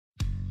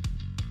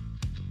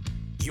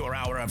Your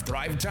hour of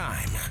Thrive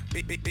Time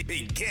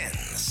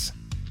begins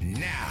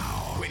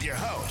now with your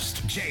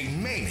host, Jay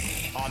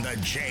Mamie, on the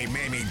Jay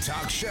Mamie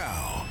Talk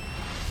Show.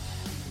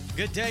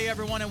 Good day,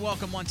 everyone, and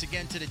welcome once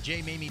again to the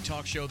Jay Mamie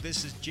Talk Show.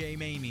 This is Jay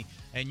Mamie,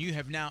 and you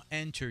have now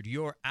entered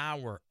your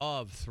hour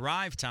of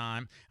Thrive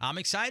Time. I'm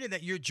excited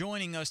that you're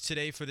joining us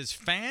today for this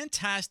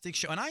fantastic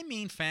show, and I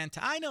mean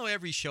fantastic. I know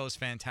every show is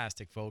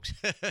fantastic, folks.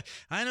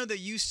 I know that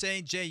you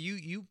say, Jay,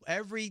 you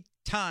every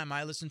time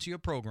I listen to your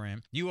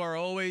program, you are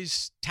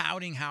always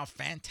touting how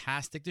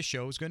fantastic the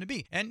show is going to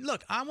be. And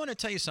look, I want to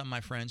tell you something, my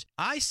friends.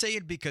 I say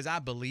it because I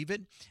believe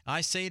it.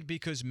 I say it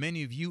because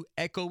many of you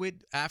echo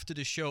it after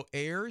the show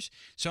airs.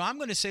 So I'm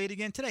going to say it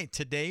again today.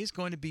 Today is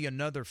going to be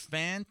another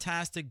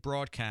fantastic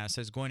broadcast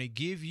that's going to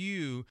give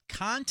you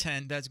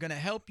content that's going to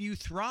help you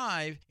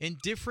thrive in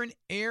different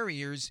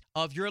areas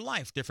of your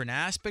life, different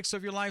aspects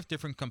of your life,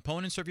 different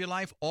components of your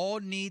life, all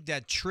need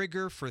that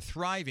trigger for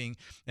thriving.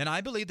 And I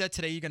believe that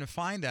today you're going to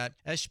find that,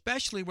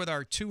 especially with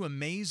our two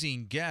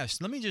amazing guests.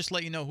 Let me just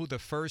let you know who the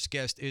first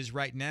guest is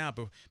right now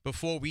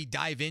before we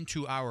dive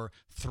into our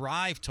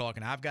Thrive Talk.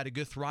 And I've got a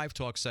good Thrive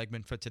Talk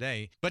segment for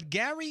today. But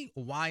Gary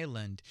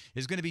Weiland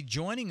is going to be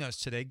joining us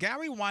today.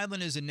 Gary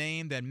Weiland is a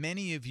name that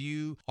many of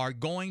you are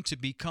going to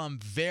become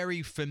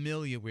very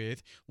familiar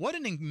with. What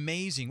an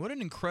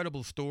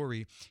incredible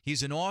story.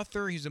 He's an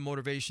author. He's a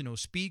motivational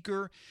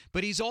speaker.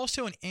 But he's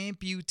also an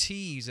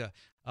amputee. He's a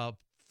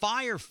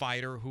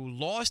firefighter who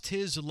lost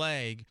his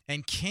leg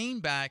and came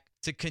back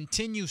to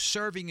continue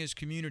serving his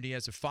community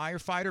as a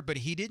firefighter, but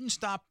he didn't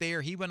stop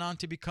there. He went on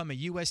to become a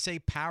USA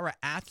para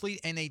athlete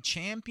and a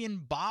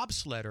champion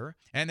bobsledder,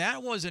 and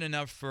that wasn't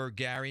enough for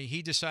Gary.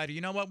 He decided,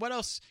 you know what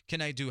else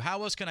can I do?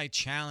 How else can I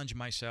challenge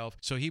myself?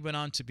 So he went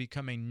on to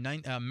become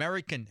an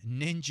American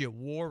Ninja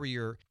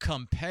Warrior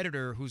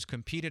competitor who's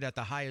competed at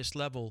the highest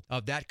level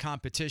of that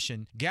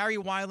competition. Gary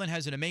Weiland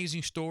has an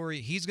amazing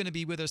story. He's going to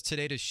be with us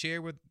today to share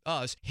with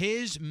us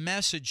his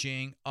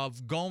messaging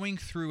of going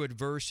through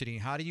adversity.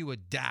 How do you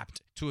adapt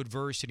to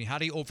adversity? How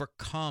do you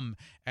overcome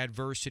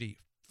adversity?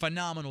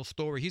 Phenomenal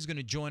story. He's going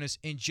to join us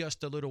in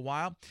just a little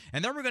while.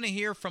 And then we're going to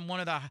hear from one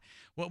of the,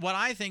 what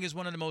I think is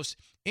one of the most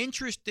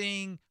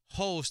interesting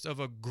hosts of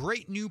a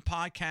great new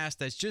podcast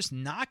that's just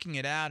knocking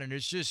it out, and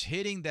it's just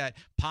hitting that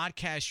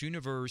podcast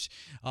universe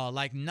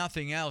like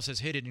nothing else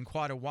has hit it in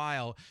quite a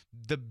while.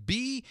 The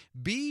Be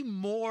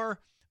More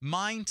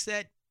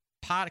Mindset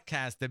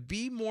podcast, the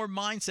Be More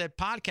Mindset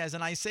podcast.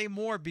 And I say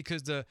more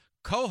because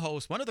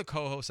one of the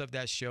co-hosts of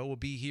that show will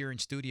be here in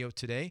studio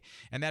today,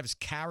 and that is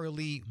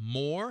Carolee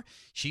Moore.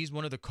 She's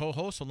one of the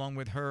co-hosts along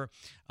with her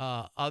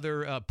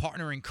other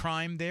partner in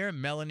crime there,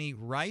 Melanie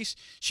Rice.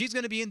 She's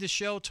going to be in the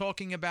show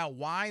talking about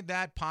why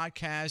that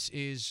podcast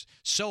is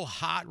so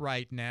hot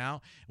right now,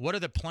 what are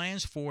the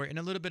plans for it, and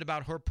a little bit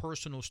about her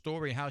personal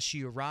story, how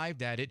she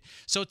arrived at it.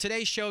 So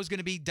today's show is going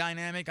to be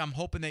dynamic. I'm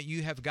hoping that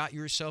you have got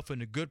yourself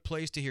in a good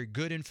place to hear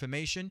good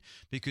information,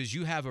 because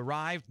you have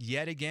arrived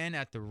yet again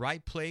at the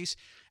right place,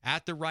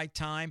 at the right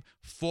time,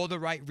 for the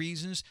right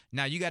reasons.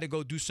 Now you got to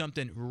go do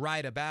something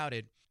right about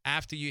it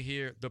after you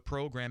hear the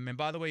program. And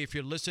by the way, if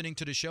you're listening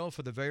to the show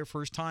for the very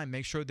first time,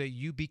 make sure that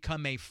you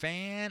become a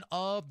fan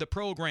of the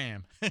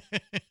program.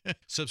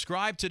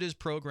 Subscribe to this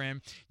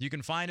program. You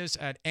can find us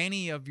at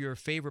any of your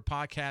favorite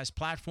podcast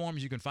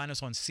platforms. You can find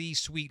us on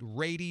C-Suite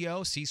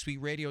Radio,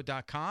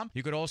 csuiteradio.com.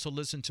 You could also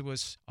listen to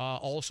us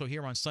also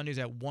here on Sundays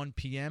at 1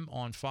 p.m.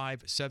 on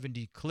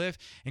 570 Cliff.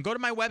 And go to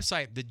my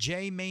website,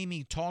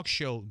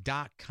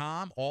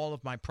 thejmaymietalkshow.com. All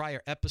of my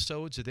prior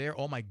episodes are there.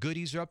 All my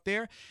goodies are up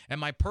there.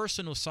 And my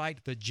personal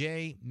site,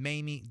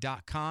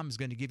 thejmaymie.com, is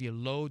going to give you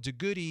loads of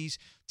goodies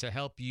to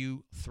help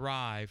you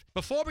thrive.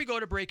 Before we go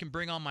to break and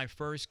bring on my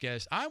first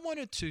guest, I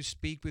wanted to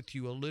speak with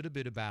you a little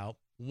bit about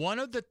one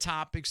of the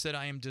topics that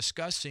I am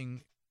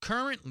discussing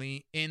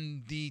currently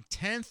in the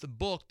 10th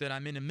book that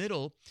I'm in the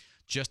middle,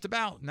 just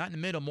about, not in the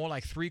middle, more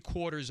like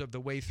 3/4 of the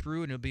way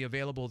through, and it'll be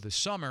available this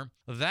summer.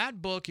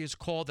 That book is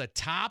called The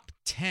Top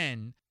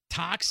 10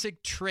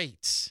 Toxic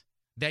Traits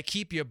That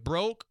Keep You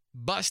Broke,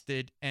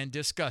 Busted, and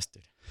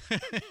Disgusted.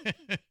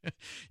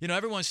 You know,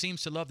 everyone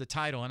seems to love the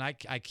title, and I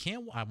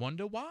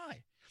wonder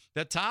why.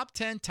 The top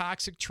 10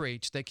 toxic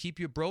traits that keep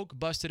you broke,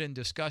 busted, and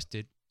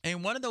disgusted.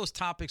 And one of those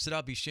topics that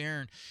I'll be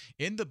sharing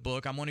in the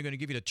book, I'm only going to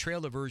give you the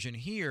trailer version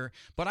here,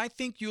 but I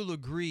think you'll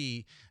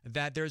agree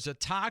that there's a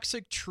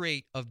toxic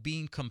trait of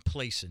being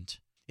complacent.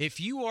 If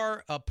you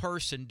are a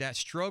person that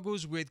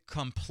struggles with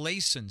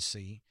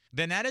complacency,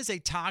 then that is a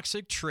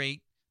toxic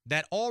trait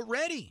that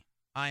already,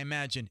 I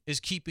imagine, is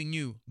keeping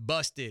you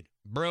busted,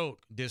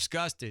 broke,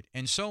 disgusted,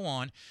 and so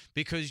on,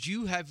 because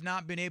you have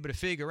not been able to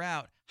figure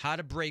out how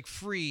to break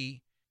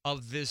free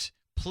of this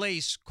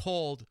place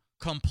called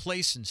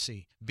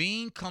complacency,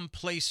 being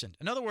complacent.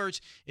 In other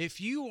words, if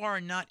you are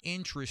not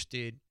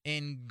interested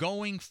in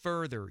going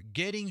further,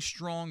 getting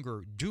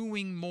stronger,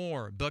 doing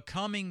more,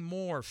 becoming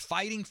more,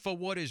 fighting for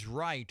what is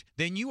right,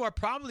 then you are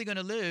probably going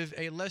to live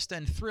a less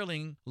than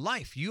thrilling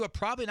life. You are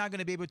probably not going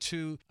to be able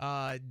to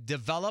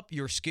develop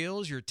your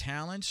skills, your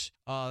talents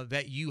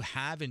that you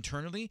have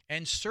internally.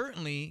 And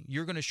certainly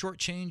you're going to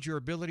shortchange your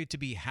ability to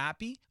be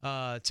happy,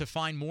 to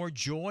find more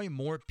joy,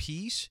 more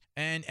peace.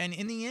 And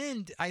in the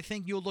end, I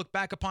think you'll look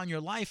back upon your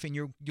life and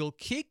you'll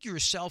kick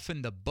yourself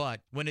in the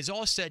butt when it's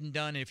all said and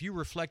done. If you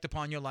reflect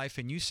upon your life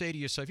and you say to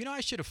yourself,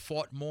 I should have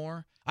fought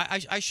more.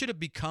 I should have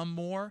become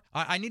more.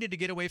 I needed to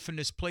get away from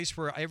this place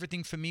where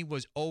everything for me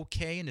was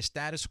okay and the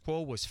status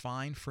quo was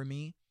fine for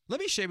me. Let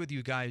me share with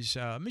you guys,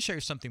 let me share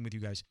something with you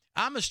guys.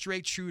 I'm a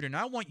straight shooter, and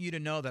I want you to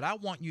know that I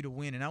want you to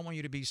win, and I want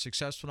you to be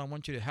successful. I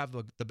want you to have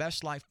the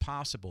best life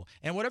possible,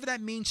 and whatever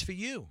that means for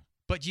you.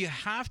 But you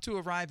have to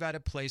arrive at a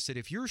place that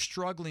if you're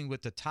struggling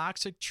with the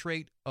toxic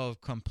trait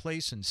of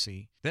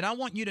complacency, then I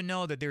want you to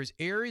know that there's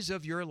areas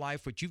of your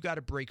life which you've got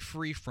to break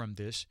free from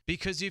this,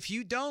 because if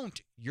you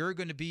don't, you're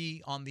going to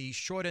be on the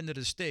short end of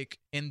the stick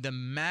in the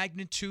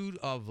magnitude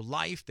of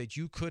life that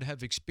you could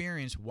have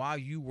experienced while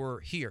you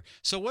were here.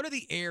 So what are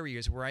the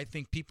areas where I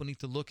think people need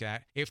to look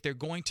at if they're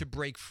going to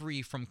break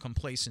free from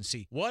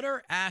complacency? What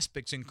are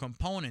aspects and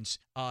components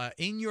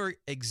in your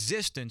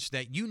existence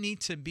that you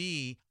need to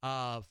be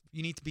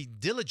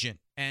diligent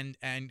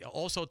and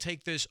also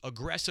take this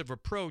aggressive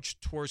approach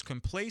towards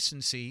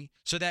complacency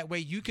so that way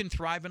you can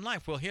thrive in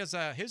life? Well, here's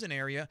an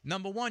area.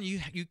 Number one,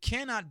 you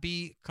cannot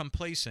be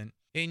complacent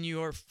in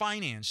your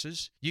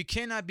finances. You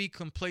cannot be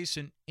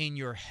complacent in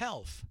your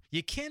health.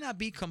 You cannot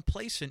be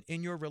complacent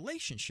in your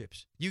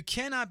relationships. You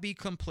cannot be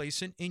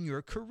complacent in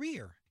your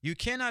career. You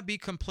cannot be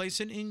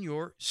complacent in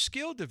your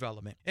skill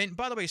development. And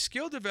by the way,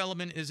 skill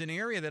development is an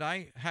area that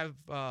I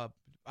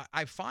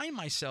find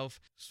myself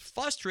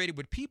frustrated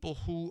with people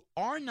who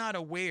are not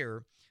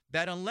aware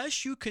that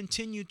unless you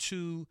continue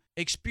to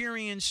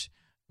experience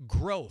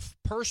growth,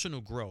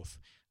 personal growth,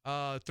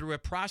 through a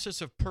process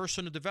of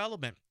personal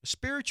development,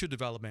 spiritual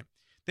development,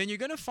 then you're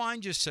going to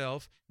find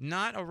yourself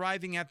not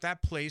arriving at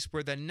that place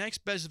where the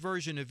next best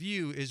version of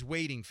you is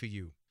waiting for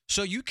you.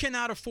 So you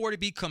cannot afford to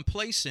be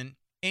complacent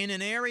in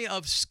an area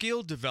of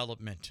skill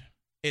development.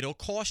 It'll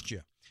cost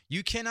you.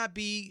 You cannot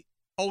be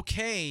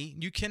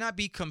you cannot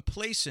be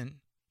complacent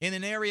in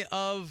an area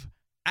of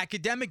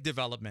academic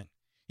development.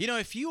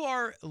 If you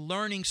are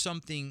learning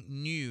something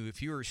new,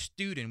 if you're a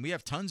student, we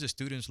have tons of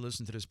students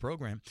listen to this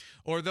program,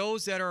 or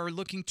those that are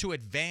looking to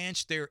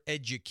advance their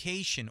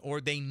education,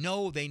 or they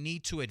know they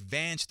need to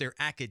advance their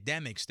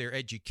academics, their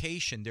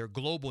education, their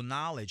global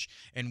knowledge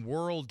and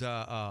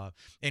worldviews.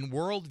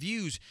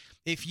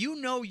 If you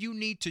know you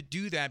need to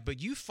do that,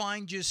 but you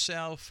find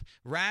yourself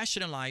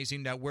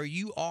rationalizing that where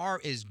you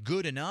are is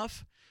good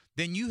enough,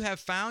 then you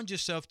have found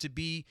yourself to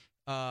be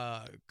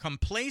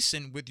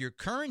complacent with your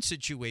current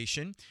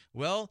situation.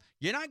 Well,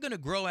 you're not going to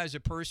grow as a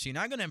person. You're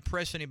not going to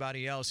impress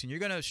anybody else, and you're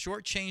going to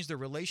shortchange the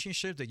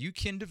relationship that you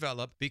can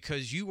develop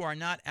because you are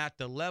not at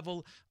the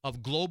level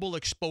of global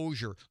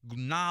exposure,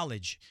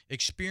 knowledge,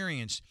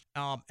 experience.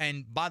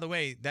 And by the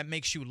way, that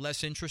makes you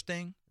less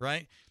interesting,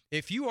 right?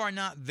 If you are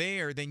not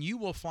there, then you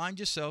will find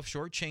yourself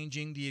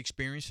shortchanging the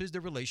experiences, the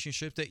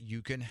relationships that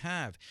you can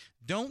have.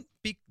 Don't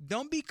be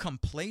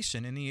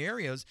complacent in the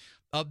areas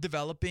of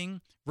developing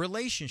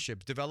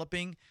relationships,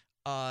 developing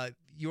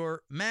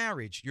your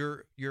marriage,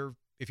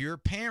 if you're a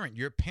parent,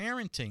 your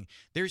parenting.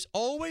 There's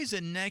always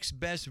a next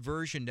best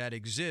version that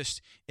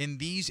exists in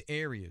these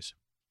areas.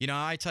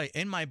 I tell you,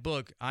 in my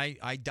book,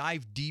 I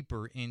dive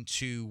deeper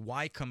into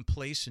why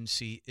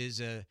complacency is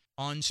a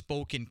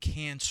unspoken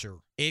cancer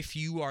if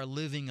you are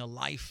living a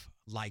life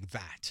like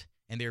that.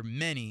 And there are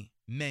many,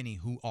 many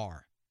who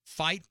are.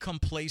 Fight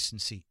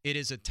complacency. It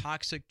is a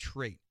toxic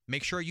trait.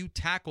 Make sure you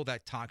tackle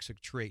that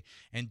toxic trait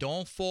and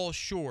don't fall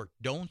short.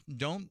 Don't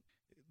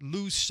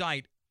lose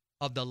sight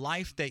of the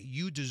life that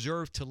you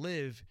deserve to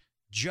live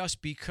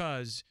just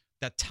because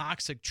the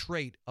toxic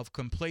trait of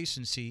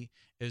complacency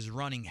is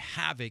running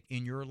havoc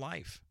in your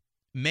life.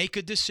 Make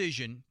a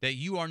decision that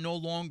you are no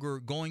longer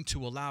going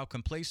to allow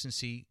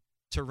complacency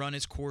to run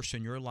its course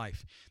in your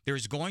life.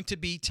 There's going to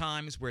be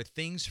times where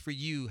things for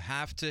you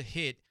have to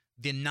hit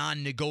the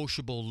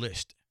non-negotiable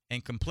list,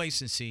 and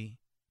complacency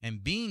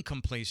and being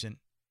complacent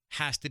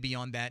has to be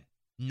on that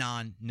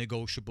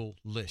non-negotiable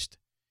list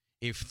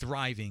if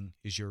thriving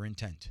is your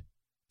intent.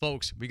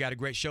 Folks, we got a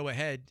great show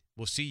ahead.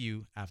 We'll see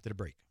you after the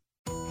break.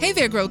 Hey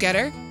there, Grow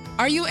Getter.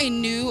 Are you a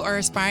new or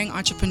aspiring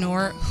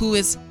entrepreneur who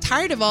is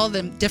tired of all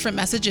the different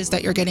messages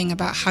that you're getting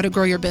about how to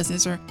grow your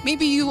business? Or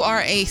maybe you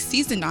are a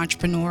seasoned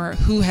entrepreneur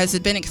who has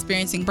been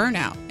experiencing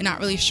burnout and not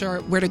really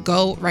sure where to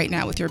go right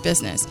now with your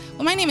business.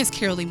 Well, my name is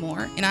Carolee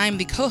Moore, and I am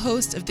the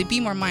co-host of the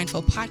Be More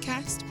Mindful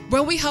podcast,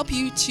 where we help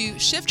you to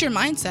shift your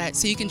mindset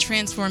so you can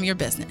transform your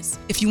business.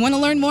 If you want to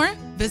learn more,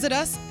 visit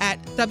us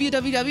at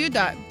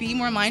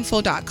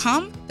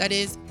www.bemoremindful.com. That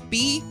is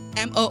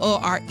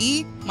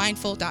BMOORE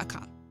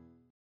mindful.com.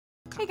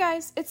 Hey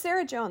guys, it's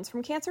Sarah Jones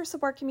from Cancer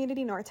Support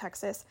Community North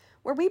Texas,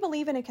 where we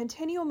believe in a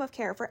continuum of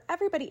care for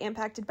everybody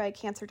impacted by a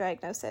cancer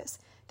diagnosis.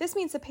 This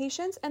means the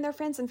patients and their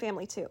friends and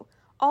family too.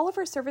 All of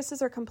our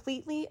services are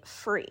completely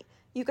free.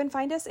 You can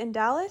find us in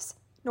Dallas,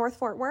 North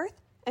Fort Worth,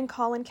 and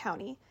Collin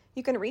County.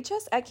 You can reach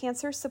us at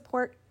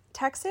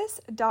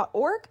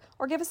cancersupporttexas.org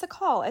or give us a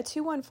call at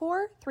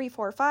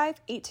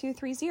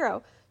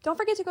 214-345-8230. Don't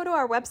forget to go to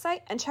our website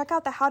and check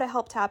out the How to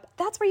Help tab.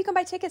 That's where you can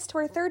buy tickets to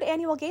our 3rd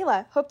annual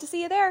gala. Hope to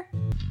see you there.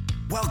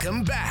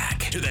 Welcome back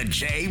to the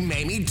Jay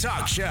Mamie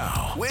Talk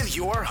Show with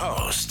your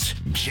host,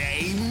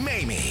 Jay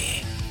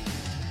Mamie.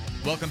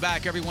 Welcome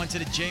back, everyone, to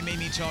the Jay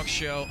Mamie Talk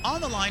Show.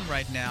 On the line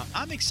right now,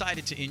 I'm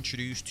excited to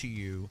introduce to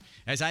you,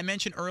 as I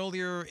mentioned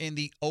earlier in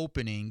the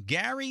opening,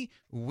 Gary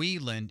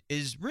Wieland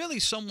is really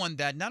someone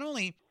that not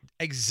only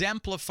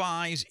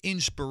exemplifies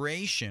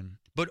inspiration,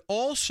 but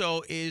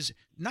also is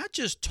not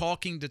just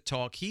talking the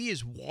talk, he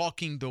is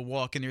walking the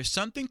walk. And there's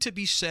something to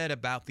be said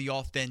about the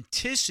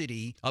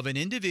authenticity of an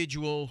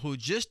individual who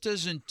just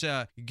doesn't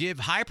give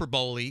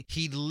hyperbole.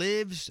 He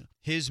lives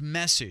his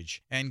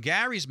message. And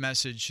Gary's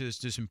message is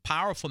this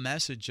powerful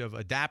message of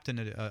adapt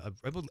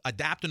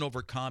and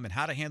overcome and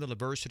how to handle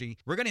adversity.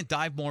 We're going to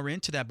dive more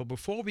into that. But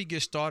before we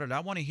get started, I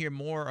want to hear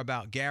more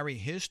about Gary,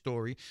 his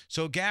story.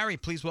 So Gary,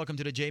 please welcome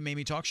to the Jay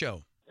Mamie Talk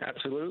Show.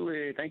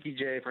 Absolutely. Thank you,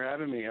 Jay, for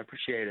having me. I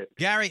appreciate it.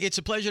 Gary, it's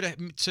a pleasure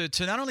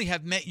to not only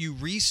have met you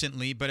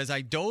recently, but as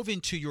I dove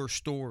into your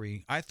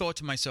story, I thought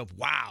to myself,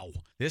 wow,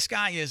 this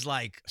guy is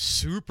like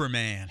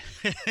Superman.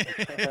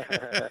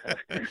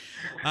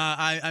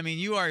 I mean,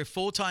 you are a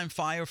full-time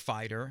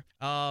firefighter,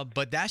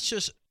 but that's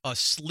just a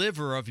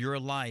sliver of your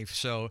life.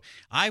 So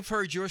I've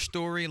heard your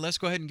story. Let's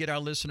go ahead and get our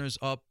listeners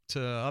up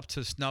to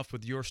snuff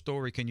with your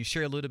story. Can you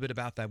share a little bit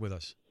about that with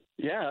us?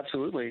 Yeah,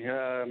 absolutely.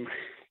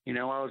 You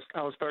know, I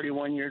was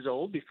 31 years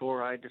old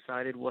before I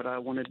decided what I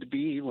wanted to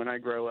be when I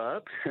grow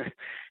up.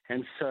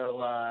 And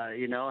so,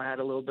 you know, I had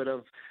a little bit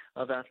of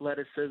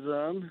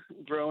athleticism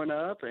growing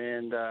up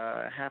and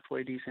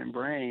halfway decent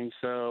brain.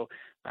 So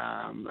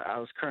I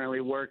was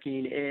currently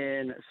working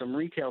in some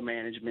retail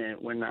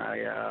management when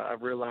I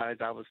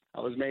realized I was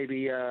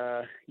maybe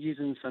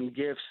using some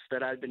gifts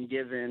that I'd been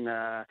given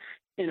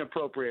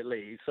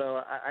inappropriately.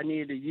 So I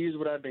needed to use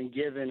what I've been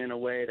given in a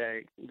way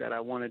that I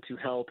wanted to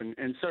help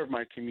and serve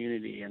my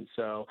community. And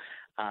so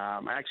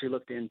I actually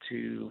looked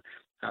into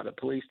the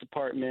police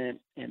department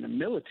and the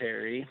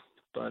military,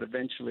 but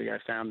eventually I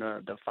found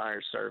the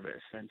fire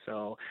service. And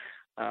so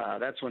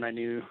that's when I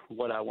knew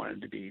what I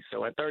wanted to be.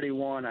 So at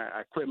 31,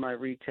 I quit my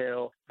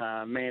retail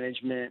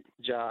management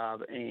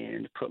job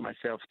and put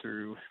myself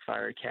through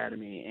fire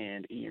academy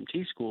and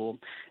EMT school.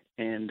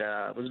 And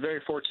was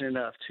very fortunate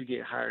enough to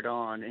get hired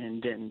on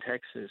in Denton,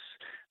 Texas,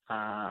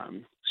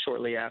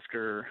 shortly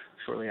after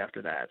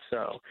that.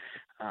 So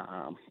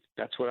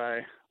that's what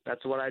I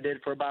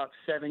did for about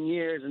 7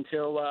 years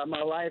until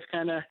my life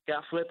kind of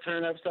got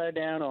turned upside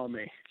down on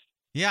me.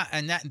 Yeah,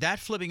 and that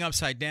flipping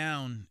upside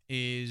down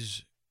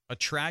is a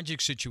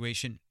tragic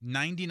situation.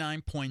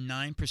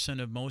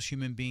 99.9% of most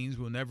human beings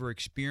will never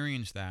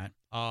experience that.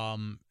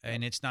 And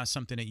it's not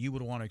something that you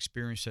would want to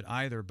experience it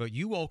either. But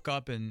you woke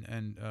up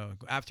and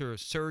after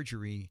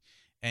surgery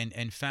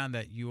and found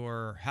that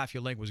half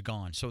your leg was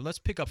gone. So let's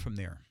pick up from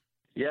there.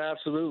 Yeah,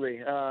 absolutely.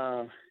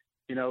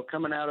 You know,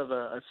 coming out of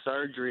a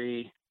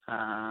surgery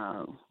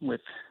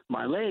with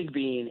my leg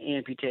being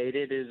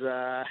amputated is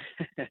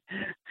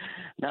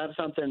not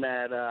something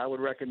that I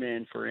would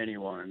recommend for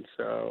anyone.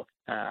 So,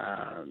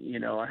 you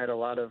know, I had a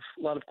lot of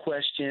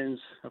questions,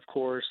 of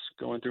course,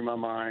 going through my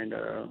mind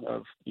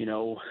of, you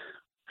know,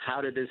 how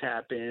did this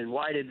happen?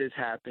 Why did this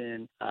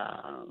happen?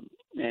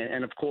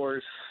 And of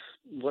course,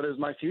 what does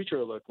my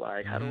future look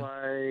like? How do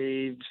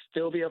I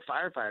still be a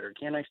firefighter?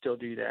 Can I still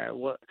do that?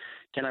 What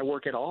can I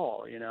work at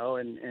all? You know,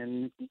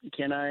 and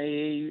can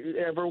I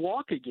ever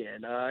walk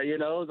again? You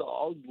know,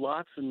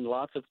 lots and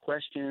lots of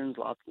questions.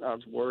 I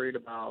was worried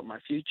about my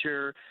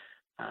future.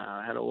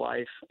 I had a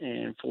wife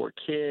and 4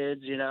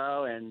 kids, you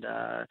know, and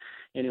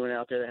anyone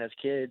out there that has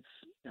kids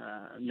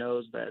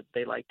knows that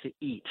they like to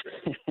eat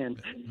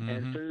and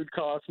food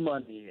costs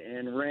money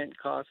and rent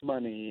costs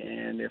money.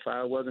 And if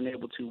I wasn't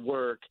able to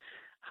work,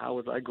 how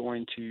was I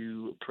going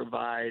to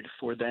provide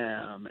for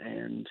them?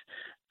 And,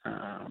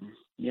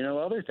 you know,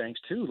 other things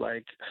too,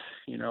 like,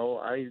 you know,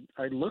 I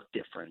look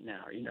different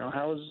now, you know,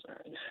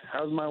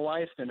 how's my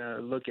wife going to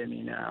look at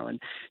me now?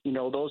 And, you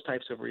know, those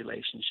types of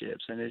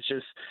relationships. And it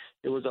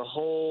was a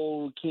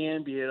whole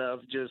cambia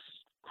of just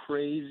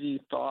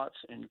crazy thoughts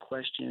and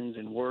questions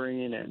and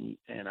worrying.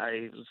 And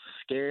I was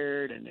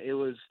scared, and it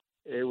was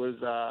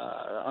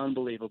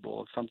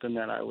unbelievable. Something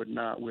that I would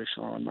not wish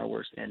on my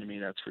worst enemy.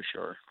 That's for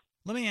sure.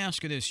 Let me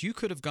ask you this. You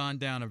could have gone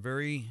down a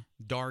very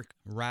dark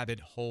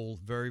rabbit hole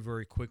very,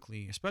 very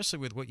quickly, especially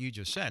with what you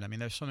just said. I mean,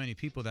 there's so many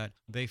people that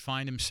they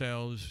find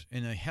themselves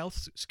in a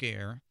health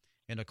scare,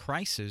 in a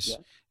crisis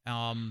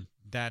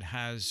that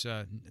has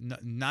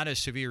not as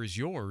severe as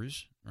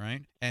yours,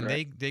 right? And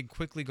they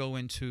quickly go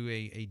into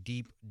a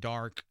deep,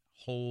 dark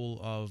hole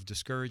of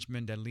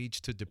discouragement that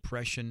leads to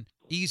depression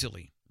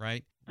easily,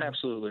 right?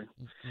 Absolutely.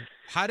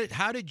 How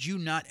did you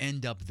not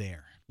end up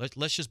there?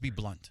 Let's just be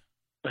blunt.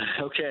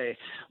 Okay.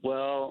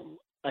 Well,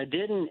 I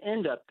didn't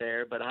end up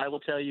there, but I will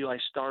tell you I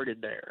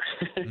started there.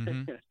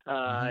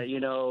 You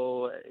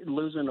know,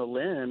 losing a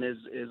limb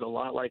is a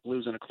lot like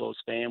losing a close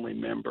family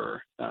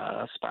member,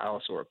 a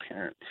spouse or a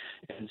parent.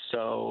 And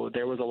so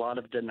there was a lot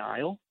of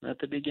denial at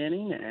the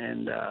beginning,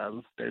 and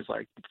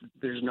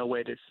there's no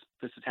way this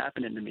is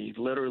happening to me.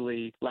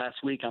 Literally last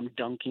week I'm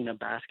dunking a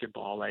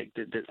basketball. Like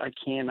I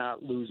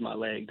cannot lose my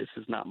leg. This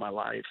is not my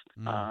life.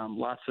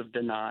 Lots of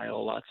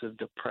denial, lots of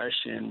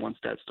depression once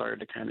that started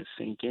to kind of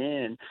sink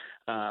in,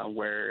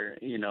 where,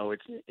 you know,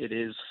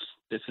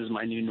 this is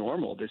my new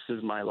normal. This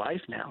is my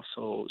life now.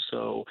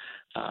 So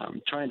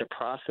trying to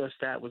process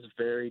that was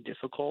very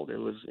difficult.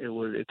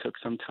 It took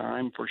some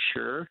time for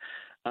sure.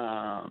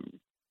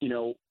 You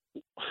know,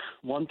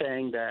 one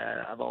thing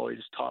that I've always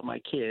taught my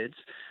kids,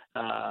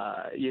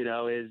 you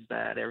know, is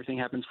that everything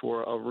happens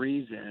for a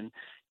reason.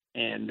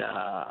 And,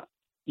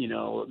 you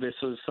know, this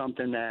was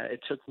something that it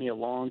took me a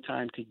long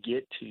time to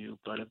get to,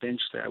 but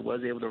eventually I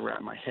was able to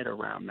wrap my head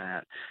around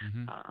that.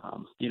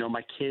 You know,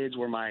 my kids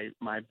were my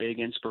big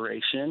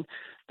inspiration.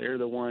 They're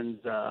the ones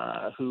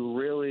who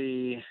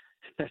really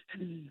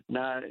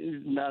not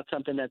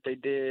something that they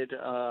did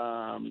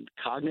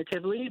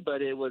cognitively,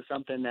 but it was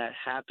something that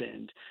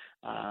happened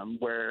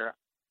where,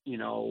 you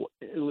know,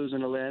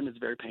 losing a limb is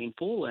very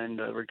painful, and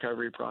the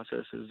recovery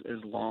process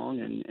is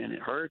long and it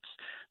hurts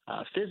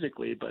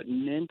physically, but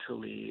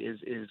mentally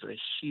is a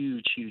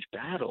huge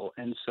battle.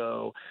 And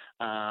so,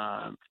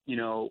 you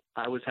know,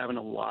 I was having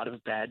a lot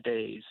of bad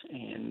days,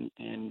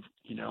 and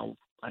you know,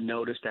 I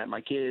noticed that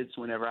my kids,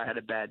 whenever I had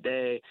a bad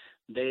day,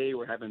 they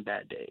were having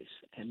bad days.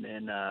 And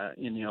then,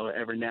 you know,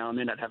 every now and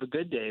then I'd have a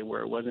good day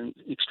where it wasn't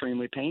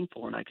extremely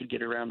painful and I could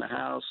get around the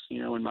house,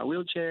 you know, in my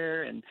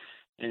wheelchair, and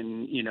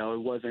you know, it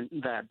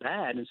wasn't that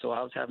bad. And so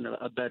I was having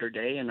a better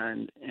day, and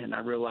I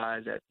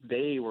realized that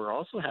they were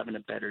also having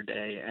a better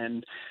day.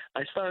 And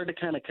I started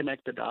to kind of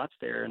connect the dots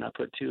there, and I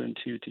put two and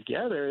two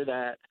together,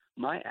 that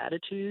my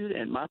attitude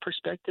and my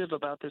perspective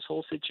about this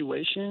whole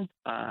situation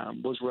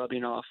was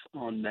rubbing off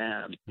on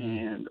them.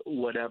 And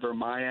whatever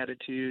my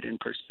attitude and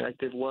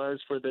perspective was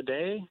for the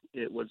day,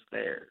 it was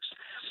theirs.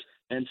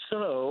 And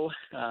so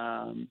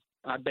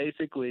I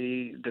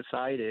basically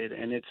decided,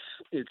 and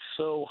it's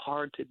so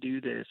hard to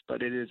do this,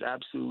 but it is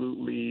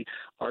absolutely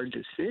our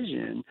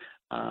decision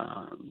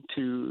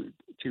to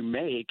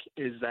make,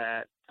 is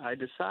that I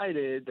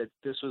decided that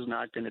this was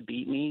not going to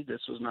beat me.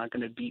 This was not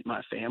going to beat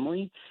my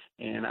family,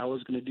 and I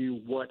was going to do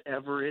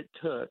whatever it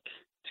took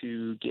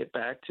to get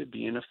back to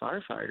being a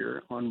firefighter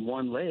on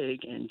one leg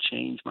and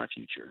change my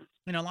future.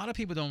 You know, a lot of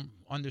people don't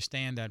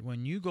understand that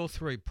when you go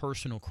through a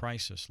personal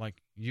crisis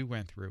like you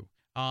went through,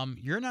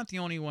 you're not the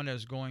only one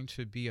that's going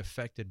to be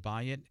affected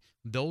by it.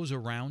 Those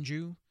around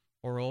you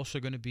are also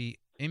going to be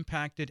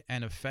impacted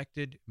and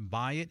affected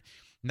by it.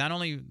 Not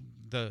only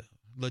the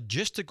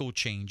logistical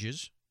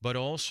changes, but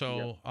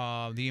also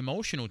the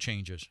emotional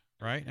changes,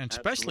 right? And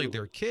especially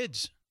their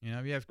kids. You know,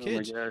 if you have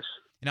kids. Oh my gosh.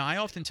 You know, I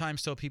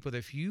oftentimes tell people that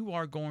if you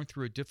are going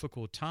through a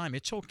difficult time,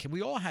 it's okay.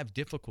 We all have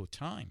difficult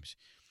times,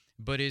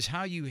 but it's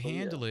how you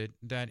handle it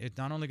that it's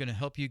not only going to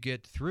help you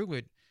get through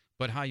it,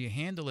 but how you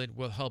handle it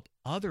will help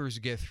others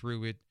get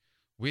through it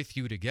with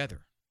you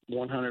together.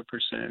 100%.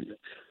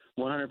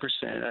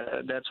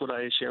 100%. That's what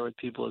I share with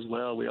people as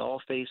well. We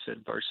all face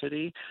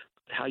adversity.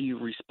 How you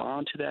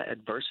respond to that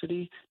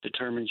adversity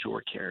determines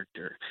your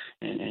character,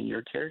 and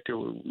your character,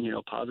 you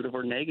know, positive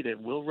or negative,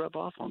 will rub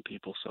off on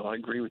people. So I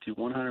agree with you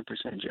 100%,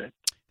 Jay.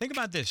 Think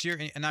about this.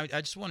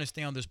 I just want to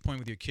stay on this point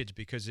with your kids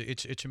because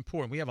it's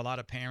important. We have a lot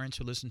of parents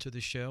who listen to the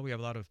show. We have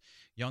a lot of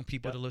young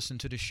people to listen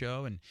to the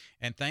show,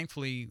 and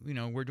thankfully, you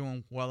know, we're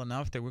doing well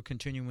enough that we're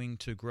continuing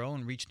to grow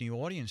and reach new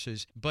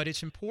audiences. But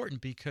it's important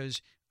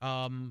because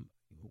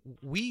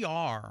we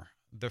are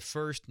the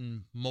first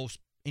and most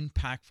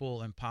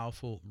impactful and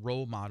powerful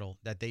role model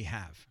that they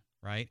have,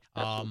 right?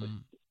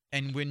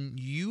 And when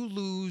you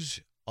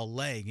lose a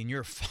leg and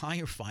you're a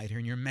firefighter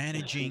and you're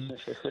managing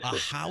a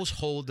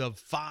household of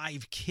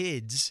 5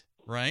 kids,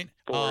 right?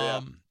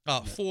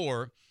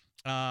 Four.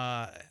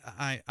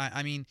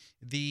 I mean,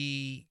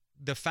 the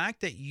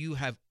fact that you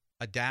have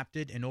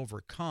adapted and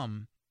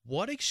overcome,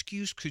 what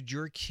excuse could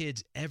your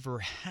kids ever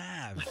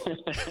have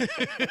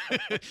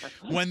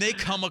when they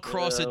come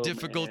across a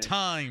difficult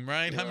time,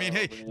 right? I mean,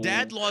 hey,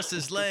 Dad lost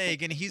his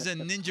leg and he's a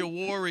ninja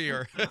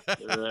warrior,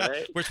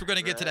 which we're going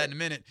to get to that in a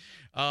minute.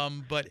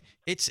 But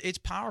it's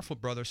powerful,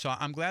 brother. So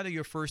I'm glad that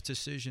your first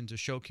decision to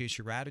showcase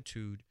your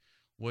attitude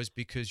was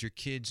because your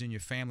kids and your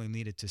family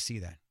needed to see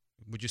that.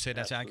 Would you say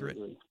that's accurate?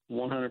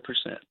 100%.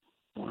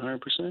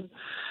 100%.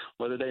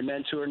 Whether they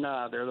meant to or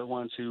not, they're the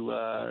ones who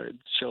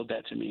showed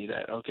that to me,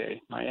 that,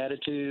 okay, my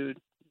attitude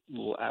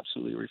will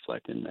absolutely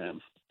reflect in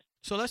them.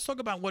 So let's talk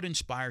about what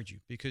inspired you,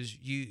 because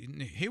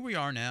here we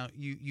are now.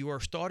 You are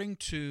starting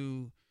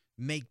to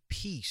make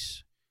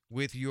peace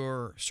with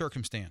your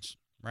circumstance,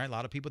 right? A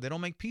lot of people, they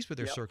don't make peace with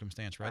their Yep.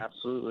 circumstance, right?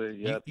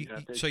 Absolutely. Yep.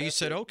 So you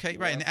said, okay,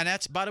 right. Yeah. And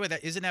that's, by the way,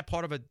 isn't that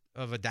part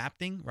of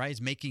adapting, right?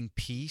 Is making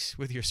peace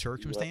with your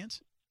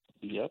circumstance?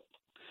 Yep.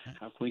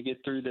 How can we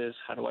get through this?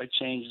 How do I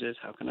change this?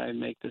 How can I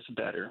make this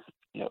better?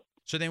 Yep.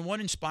 So then what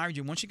inspired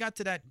you, once you got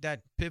to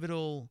that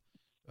pivotal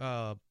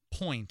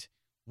point,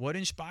 what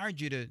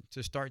inspired you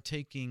to start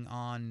taking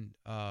on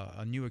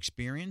a new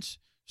experience,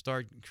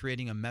 start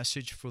creating a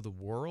message for the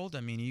world?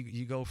 I mean,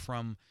 you go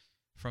from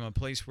a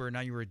place where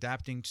now you were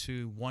adapting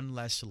to one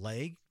less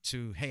leg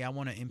to, hey, I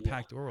want to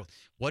impact the world.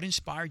 What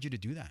inspired you to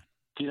do that?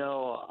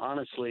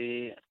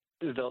 Honestly,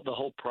 the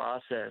whole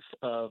process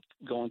of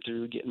going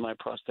through getting my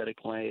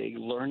prosthetic leg,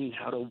 learning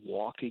how to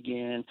walk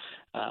again,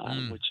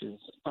 which is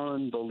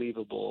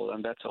unbelievable,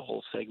 and that's a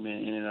whole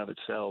segment in and of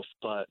itself.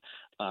 But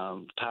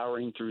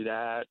powering through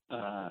that,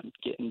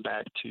 getting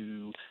back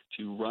to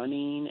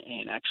running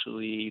and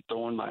actually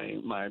throwing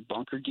my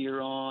bunker gear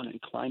on and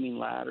climbing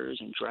ladders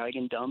and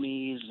dragging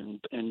dummies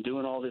and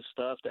doing all this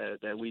stuff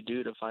that we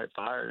do to fight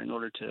fire in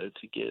order to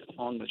get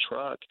on the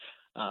truck.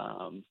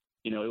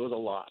 It was a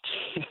lot.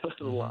 It was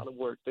a lot of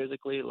work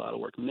physically, a lot of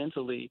work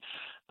mentally.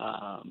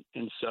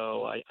 And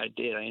so I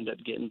did. I ended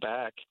up getting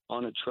back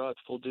on a truck,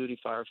 full-duty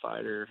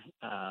firefighter,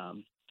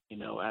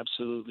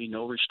 absolutely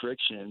no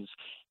restrictions.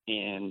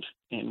 And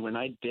when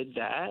I did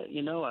that,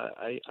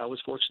 I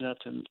was fortunate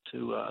enough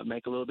to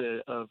make a little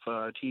bit of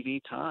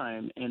TV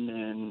time, and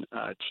then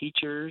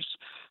teachers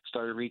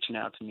started reaching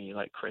out to me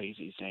like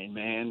crazy, saying,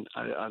 "Man,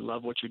 I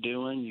love what you're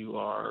doing. You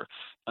are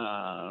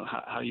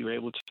how you're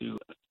able to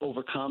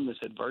overcome this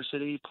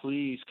adversity.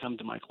 Please come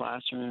to my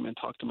classroom and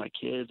talk to my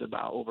kids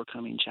about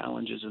overcoming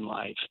challenges in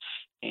life."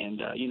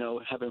 And,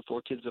 having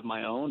 4 kids of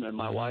my own and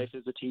my wife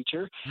is a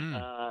teacher,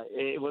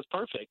 it was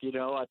perfect.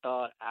 I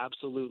thought,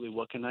 absolutely,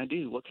 what can I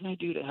do? What can I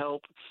do to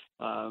help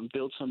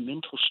build some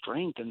mental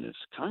strength in this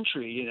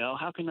country?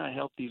 How can I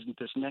help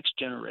this next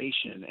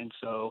generation? And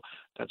so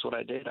that's what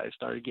I did. I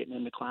started getting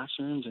into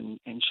classrooms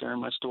and sharing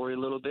my story a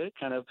little bit.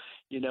 Kind of,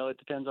 it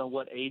depends on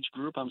what age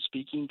group I'm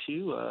speaking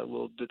to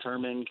will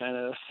determine kind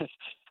of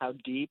how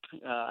deep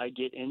I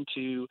get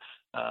into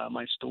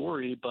my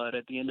story. But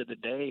at the end of the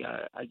day,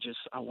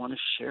 I want to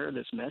share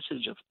this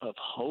message of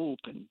hope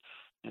and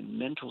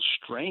mental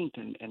strength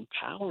and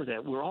power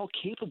that we're all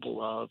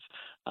capable of.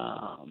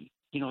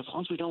 As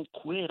long as we don't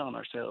quit on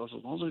ourselves,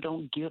 as long as we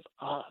don't give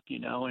up,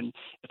 and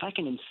if I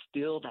can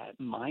instill that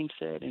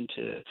mindset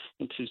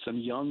into some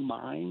young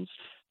minds,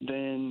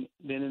 then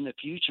in the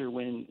future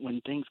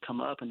when things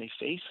come up and they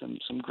face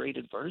some great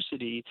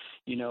adversity,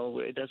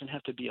 it doesn't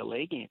have to be a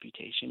leg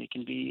amputation. It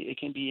can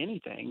be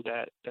anything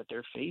that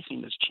they're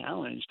facing this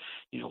challenge.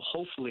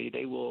 Hopefully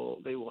they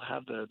will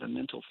have the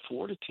mental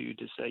fortitude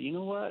to say, you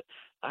know what,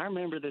 I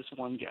remember this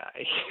one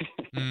guy,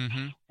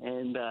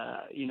 and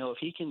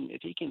if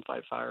he can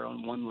fight fire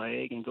on one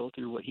leg and go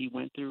through what he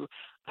went through,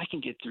 I can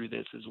get through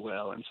this as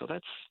well. And so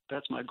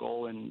that's my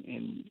goal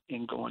in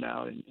going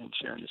out and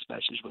sharing this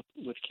message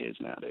with kids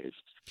nowadays.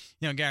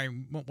 Gary,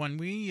 when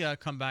we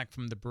come back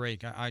from the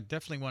break, I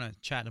definitely want to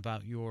chat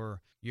about your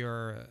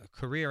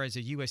career as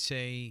a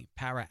USA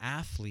para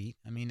athlete.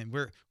 I mean,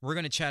 we're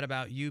going to chat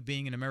about you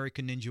being an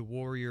American Ninja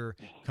Warrior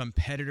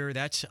competitor.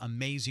 That's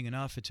amazing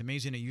enough. It's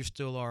amazing that you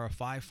still are a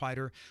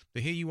firefighter,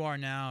 but here you are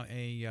now,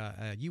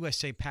 a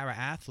USA para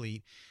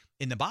athlete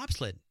in the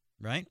bobsled,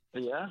 right?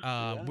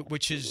 Yeah.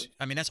 Which is,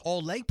 I mean, that's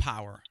all leg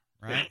power,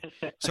 right?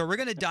 So we're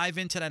going to dive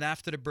into that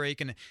after the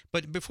break.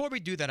 But before we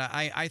do that,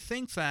 I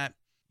think that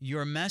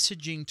your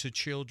messaging to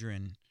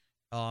children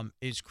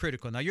is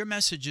critical. Now, your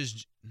message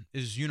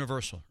is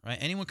universal, right?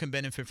 Anyone can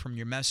benefit from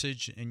your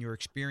message and your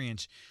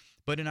experience.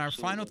 But in our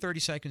final 30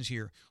 seconds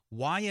here,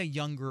 why a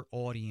younger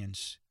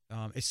audience?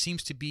 It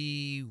seems to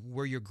be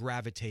where you're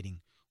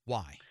gravitating.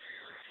 Why?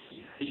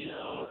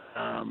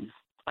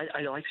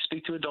 I like to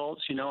speak to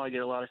adults. I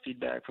get a lot of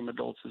feedback from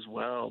adults as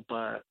well.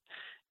 But,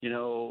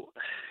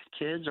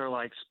 kids are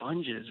like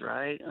sponges,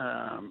 right?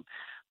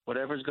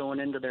 Whatever's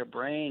going into their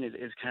brain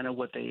is kind of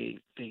what they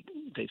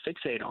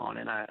fixate on.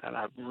 And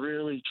I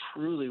really,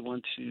 truly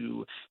want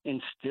to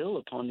instill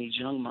upon these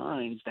young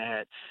minds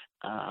that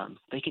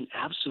they can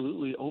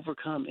absolutely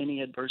overcome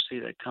any adversity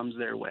that comes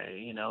their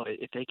way.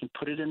 If they can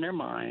put it in their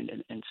mind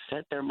and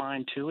set their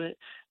mind to it,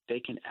 they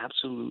can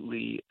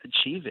absolutely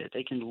achieve it.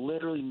 They can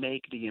literally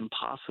make the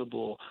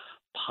impossible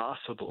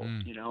possible,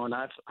 and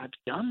I've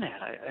done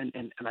that.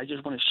 And I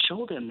just want to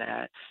show them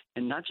that,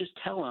 and not just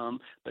tell them,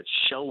 but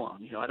show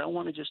them. I don't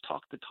want to just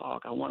talk the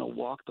talk. I want to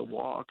walk the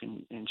walk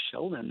and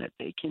show them that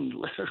they can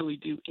literally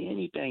do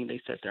anything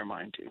they set their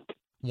mind to.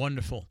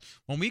 Wonderful.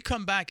 When we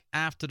come back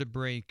after the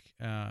break,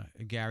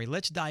 Gary,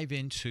 let's dive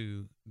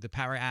into the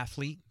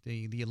para-athlete,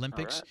 the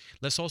Olympics. Right.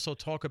 Let's also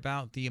talk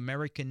about the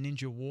American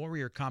Ninja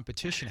Warrior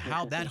competition,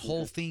 how that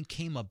whole thing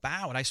came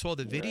about. I saw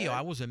the video. Right.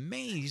 I was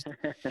amazed.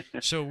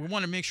 So we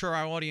want to make sure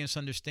our audience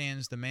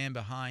understands the man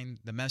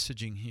behind the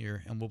messaging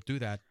here, and we'll do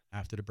that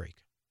after the break.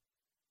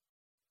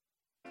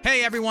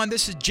 Hey everyone,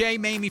 this is Jay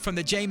Mamie from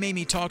the Jay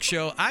Mamie Talk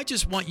Show. I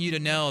just want you to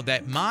know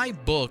that my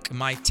book,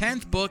 my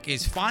 10th book,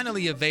 is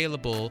finally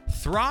available.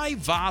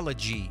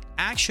 Thriveology,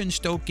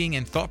 action-stoking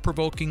and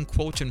thought-provoking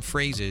quotes and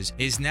phrases,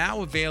 is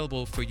now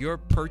available for your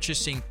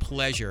purchasing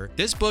pleasure.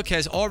 This book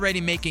has already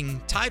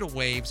making tidal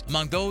waves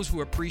among those who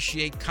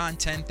appreciate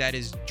content that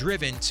is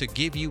driven to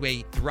give you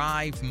a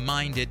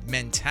thrive-minded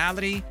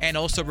mentality, and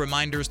also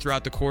reminders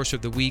throughout the course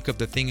of the week of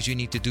the things you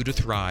need to do to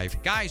thrive.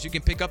 Guys, you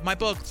can pick up my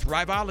book,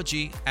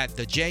 Thriveology, at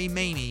thejmamie.com.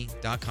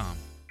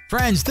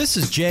 Friends, this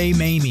is Jay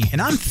Mamie,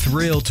 and I'm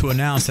thrilled to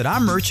announce that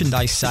our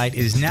merchandise site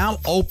is now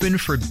open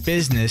for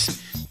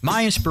business.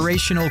 My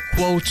inspirational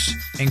quotes,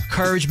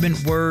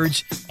 encouragement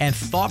words, and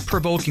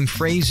thought-provoking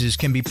phrases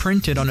can be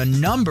printed on a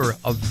number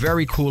of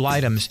very cool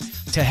items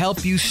to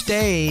help you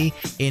stay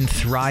in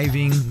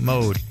thriving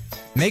mode.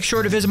 Make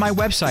sure to visit my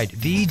website,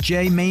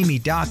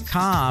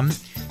 thejmamie.com.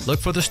 Look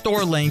for the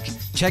store link.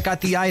 Check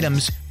out the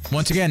items.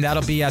 Once again,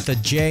 that'll be at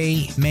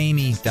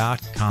thejmamie.com.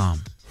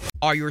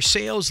 Are your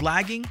sales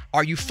lagging?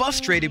 Are you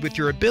frustrated with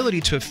your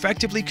ability to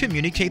effectively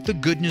communicate the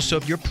goodness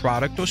of your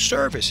product or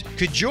service?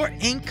 Could your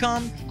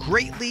income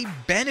greatly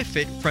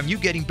benefit from you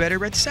getting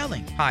better at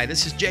selling? Hi,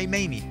 this is Jay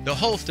Mamie, the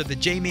host of the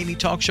Jay Mamie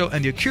Talk Show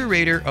and the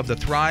curator of the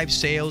Thrive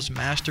Sales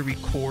Mastery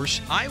course.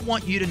 I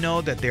want you to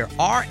know that there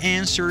are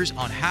answers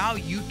on how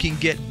you can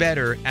get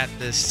better at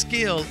the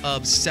skill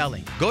of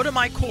selling. Go to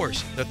my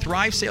course, the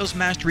Thrive Sales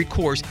Mastery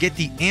course. Get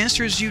the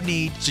answers you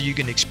need so you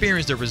can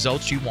experience the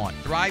results you want.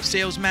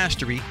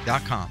 ThriveSalesMastery.com.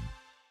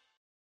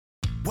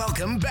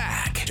 Welcome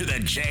back to the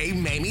Jay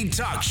Mamie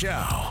Talk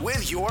Show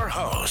with your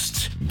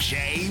host,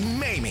 Jay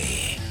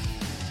Mamie.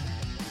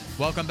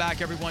 Welcome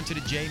back, everyone, to the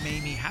Jay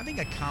Mamie,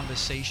 having a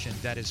conversation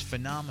that is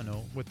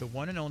phenomenal with the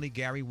one and only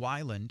Gary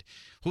Weiland,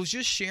 who's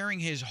just sharing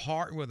his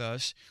heart with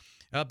us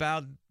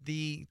about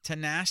the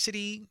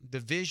tenacity, the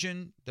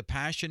vision, the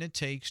passion it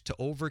takes to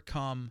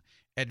overcome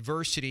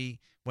adversity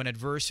when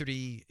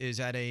adversity is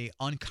at a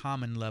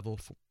uncommon level,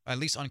 at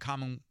least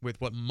uncommon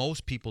with what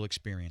most people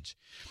experience.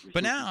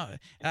 But now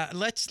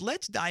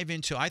let's dive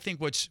into, I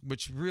think, what's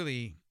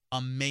really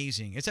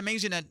amazing. It's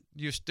amazing that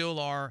you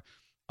still are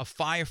a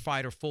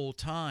firefighter full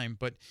time,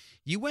 but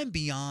you went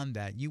beyond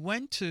that. You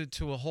went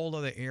to a whole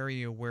other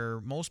area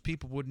where most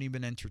people wouldn't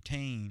even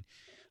entertain.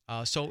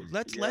 So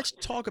let's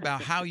talk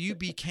about how you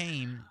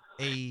became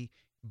a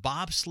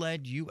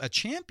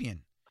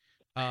champion.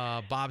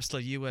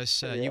 Bobsled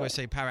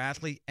USA para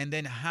athlete, and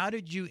then how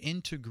did you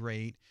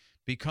integrate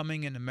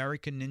becoming an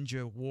American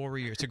Ninja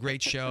Warrior? It's a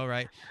great show,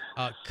 right?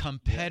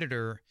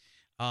 Competitor,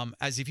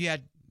 as if you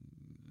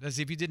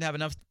didn't have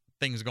enough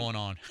things going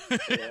on.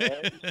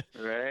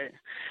 Right.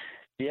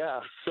 Yeah.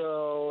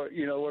 So,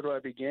 where do I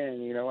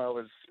begin?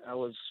 I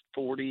was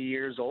 40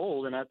 years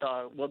old, and I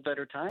thought, what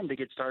better time to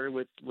get started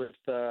with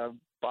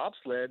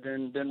bobsled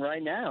than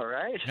right now,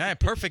 right? Yeah,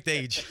 perfect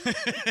age.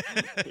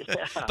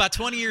 Yeah. About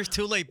 20 years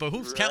too late, but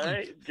who's counting?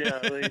 Right?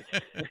 Yeah.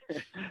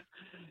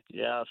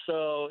 Yeah.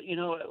 So,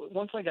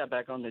 once I got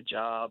back on the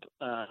job,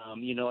 I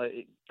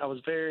was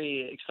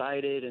very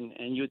excited,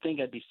 and you would think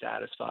I'd be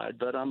satisfied,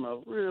 but I'm a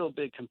real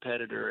big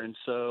competitor, and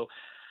so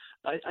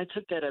I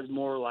took that as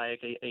more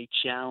like a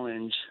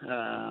challenge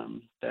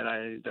that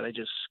I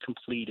just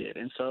completed.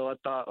 And so I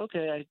thought,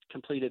 okay, I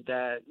completed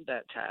that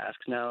task.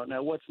 Now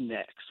what's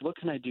next? What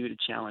can I do to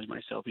challenge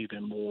myself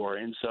even more?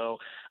 And so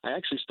I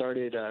actually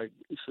started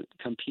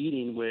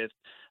competing with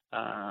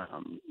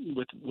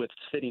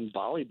sitting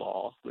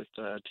volleyball with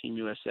Team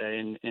USA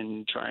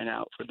and trying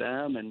out for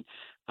them, and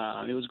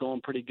it was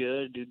going pretty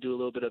good. Do a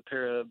little bit of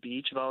para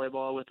beach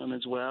volleyball with them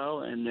as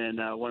well. And then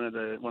one of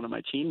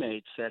my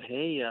teammates said,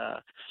 "Hey,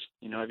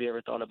 have you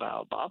ever thought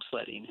about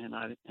bobsledding?" And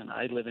I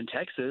live in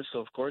Texas, so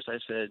of course I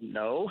said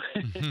no.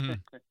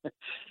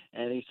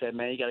 And he said,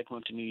 "Man, you got to come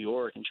up to New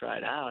York and try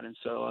it out." And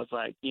so I was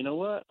like, you know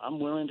what? I'm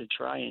willing to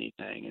try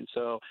anything. And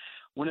so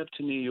went up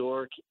to New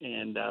York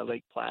and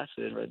Lake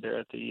Placid, right there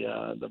at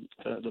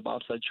the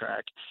bobsled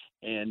track,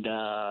 and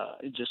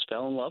just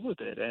fell in love with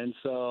it. And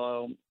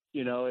so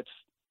it's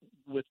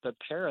with the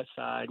para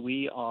side,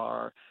 we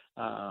are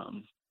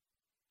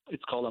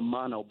it's called a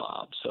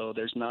monobob. So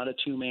there's not a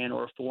two-man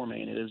or a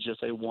four-man. It is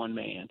just a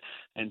one-man.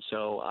 And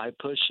so I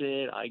push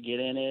it, I get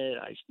in it,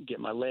 I get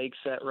my legs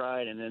set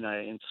right, and then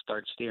I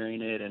start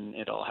steering it, and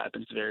it all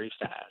happens very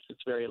fast.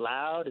 It's very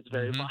loud, it's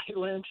very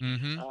violent,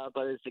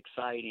 but it's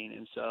exciting.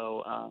 And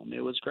so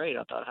it was great.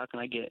 I thought, how can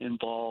I get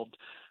involved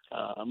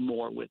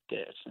more with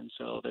this? And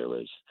so there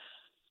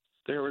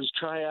was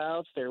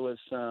tryouts, there was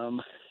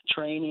some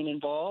training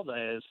involved, I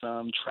had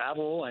some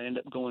travel. I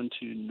ended up going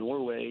to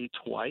Norway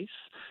twice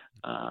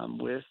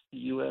with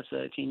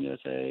Team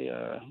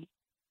USA,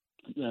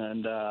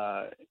 and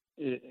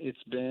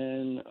it's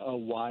been a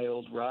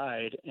wild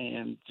ride.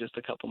 And just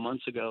a couple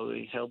months ago,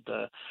 we held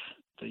the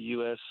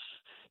U.S.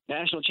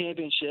 National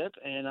Championship,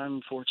 and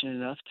I'm fortunate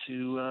enough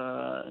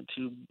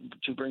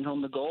to bring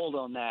home the gold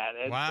on that.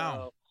 And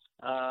wow.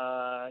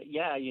 So,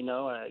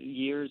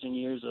 years and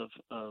years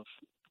of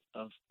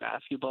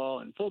basketball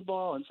and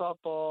football and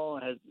softball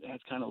has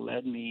kind of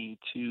led me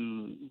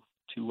to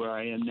to where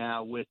I am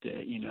now with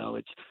it. You know,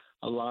 it's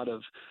a lot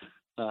of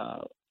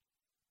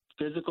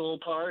physical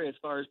part as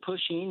far as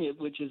pushing it,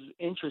 which is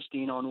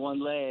interesting on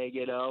one leg.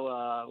 You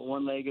know,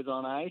 one leg is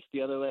on ice,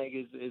 the other leg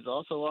is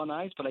also on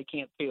ice, but I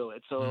can't feel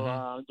it.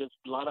 So just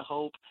a lot of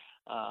hope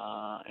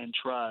and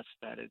trust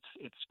that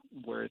it's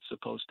where it's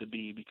supposed to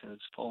be, because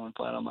falling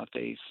flat on my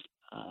face,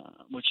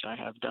 which I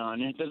have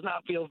done, it does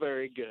not feel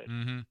very good.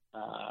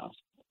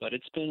 But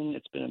it's been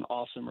an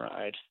awesome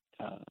ride.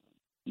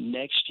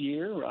 Next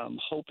year, I'm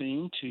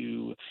hoping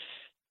to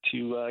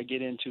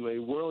get into a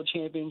world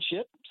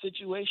championship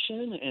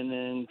situation, and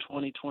then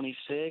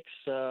 2026,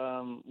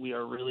 we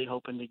are really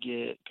hoping to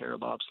get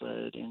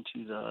parabobsled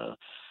into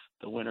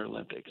the Winter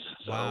Olympics.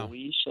 So wow.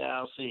 We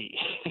shall see.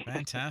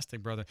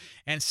 Fantastic, brother.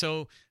 And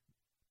so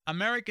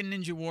American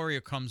Ninja Warrior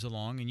comes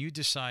along, and you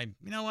decide,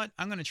 you know what,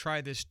 I'm going to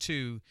try this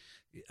too.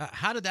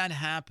 How did that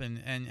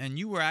happen? And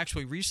you were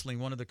actually recently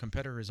one of the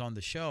competitors on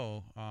the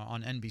show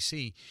on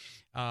NBC.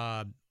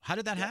 How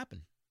did that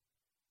happen?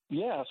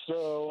 Yeah,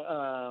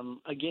 so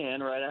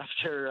again, right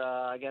after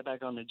I got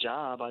back on the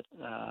job,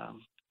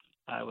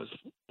 I was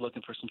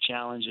looking for some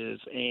challenges,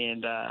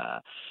 and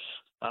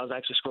I was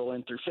actually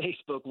scrolling through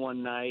Facebook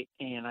one night,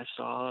 and I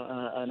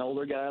saw an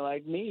older guy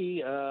like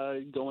me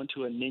going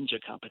to a ninja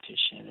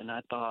competition, and I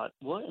thought,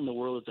 what in the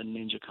world is a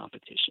ninja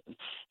competition?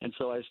 And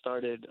so I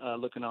started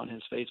looking on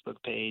his Facebook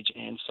page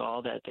and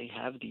saw that they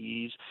have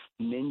these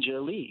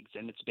ninja leagues,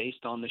 and it's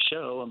based on the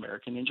show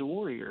American Ninja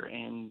Warrior,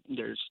 and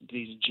there's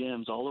these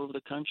gyms all over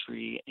the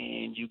country,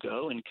 and you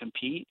go and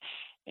compete,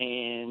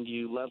 and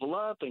you level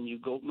up, and you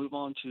move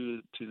on to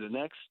the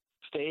next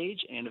stage,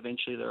 and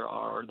eventually there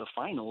are the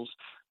finals,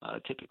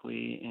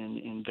 typically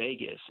in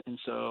Vegas. And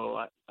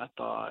so I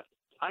thought,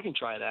 I can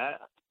try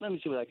that. Let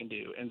me see what I can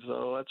do. And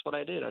so that's what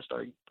I did. I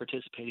started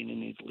participating in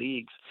these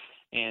leagues,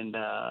 and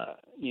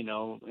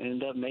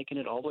ended up making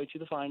it all the way to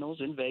the finals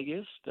in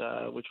Vegas,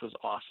 which was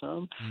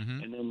awesome.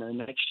 And then the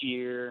next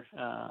year,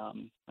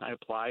 I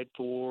applied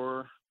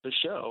for the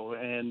show,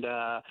 and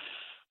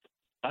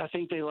I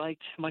think they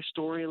liked my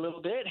story a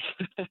little bit.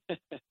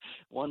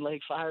 One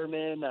leg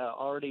fireman,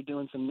 already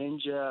doing some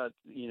ninja,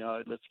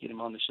 let's get him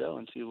on the show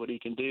and see what he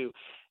can do.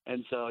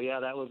 And so, yeah,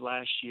 that was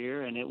last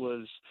year, and it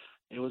was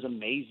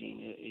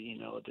amazing.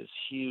 This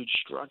huge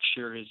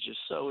structure is just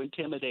so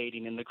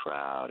intimidating in the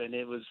crowd, and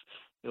it was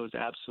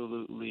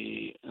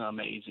absolutely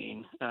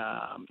amazing.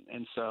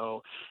 And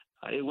so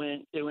it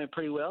went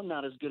pretty well.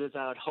 Not as good as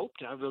I had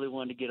hoped. I really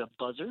wanted to get a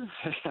buzzer.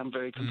 I'm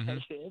very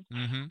competitive.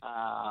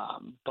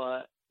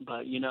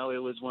 But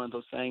it was one of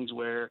those things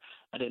where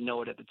I didn't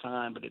know it at the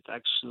time, but it's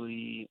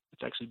actually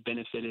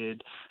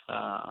benefited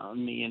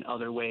me in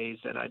other ways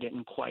that I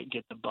didn't quite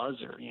get the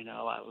buzzer.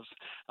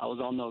 I was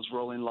on those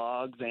rolling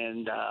logs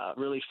and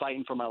really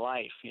fighting for my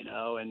life,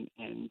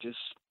 and just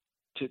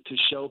to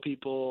show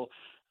people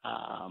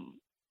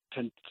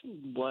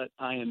what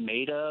I am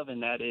made of,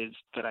 and that is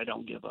that I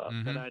don't give up,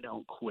 that I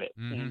don't quit.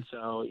 And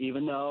so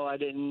even though I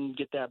didn't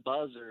get that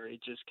buzzer, it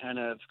just kind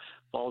of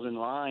falls in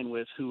line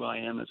with who I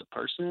am as a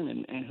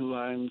person, and who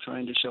I'm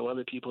trying to show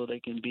other people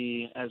they can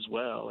be as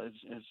well,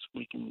 as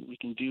we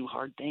can do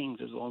hard things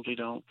as long as we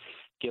don't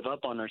give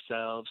up on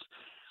ourselves.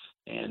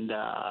 And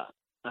I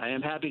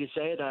am happy to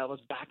say that I was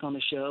back on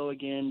the show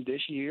again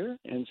this year.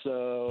 And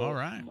so, all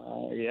right.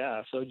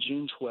 So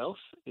June 12th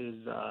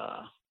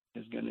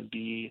is going to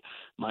be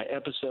my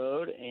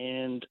episode.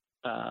 And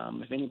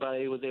if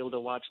anybody was able to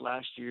watch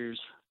last year's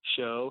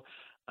show,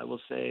 I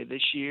will say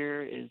this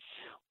year is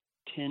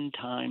 10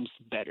 times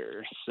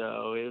better.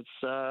 So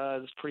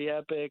it's pretty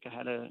epic. I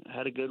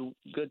had a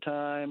good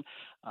time.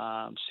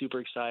 Super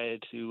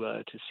excited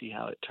to see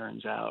how it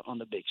turns out on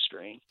the big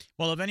screen.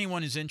 Well, if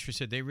anyone is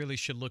interested, they really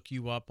should look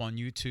you up on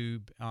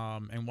YouTube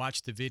and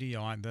watch the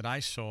video that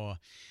I saw.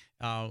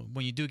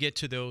 When you do get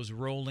to those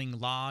rolling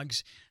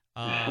logs,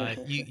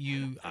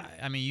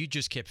 you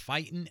just kept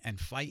fighting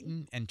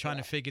and trying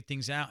to figure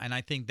things out. And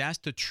I think that's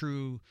the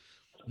true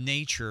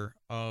nature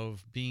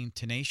of being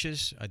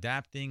tenacious,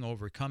 adapting,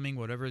 overcoming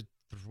whatever's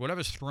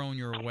thrown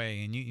your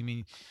way. And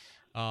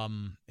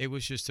it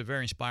was just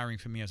very inspiring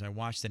for me as I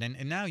watched it.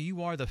 And now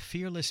you are the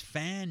fearless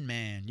fan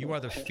man. You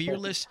are the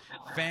fearless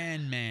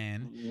fan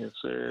man. Yes,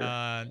 sir.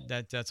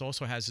 That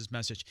also has this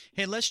message.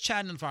 Hey, let's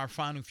chat in our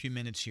final few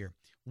minutes here.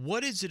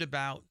 What is it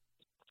about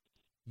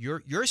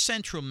your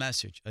central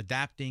message,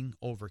 adapting,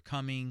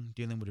 overcoming,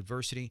 dealing with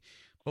adversity?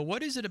 But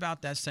what is it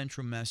about that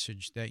central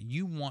message that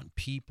you want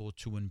people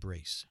to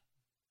embrace?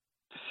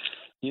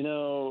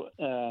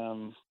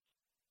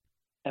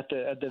 At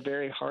the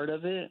very heart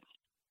of it,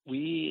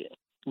 we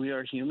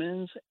are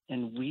humans,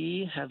 and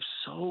we have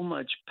so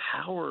much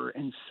power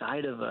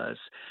inside of us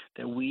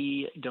that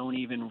we don't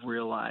even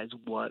realize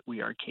what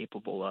we are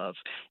capable of.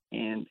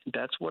 And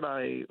that's what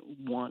I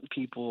want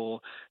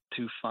people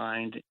to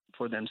find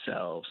for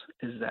themselves,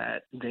 is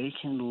that they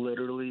can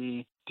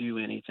literally do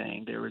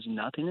anything. There is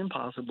nothing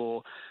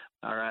impossible.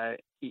 All right.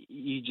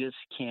 You just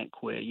can't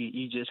quit.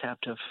 You just have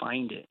to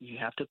find it. You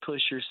have to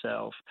push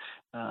yourself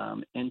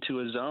into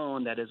a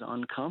zone that is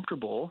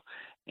uncomfortable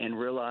and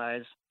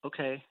realize,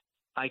 okay,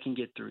 I can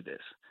get through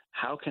this.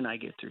 how can I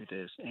get through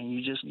this? And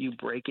you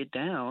break it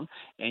down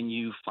and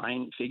you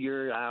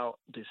figure out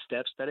the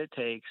steps that it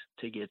takes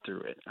to get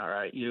through it. All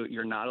right.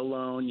 You're not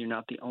alone. You're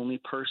not the only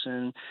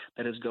person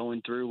that is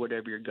going through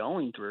whatever you're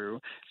going through.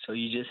 So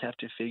you just have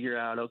to figure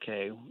out,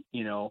 okay,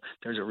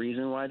 there's a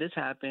reason why this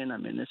happened.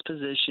 I'm in this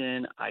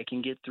position. I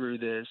can get through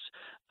this.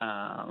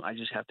 I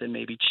just have to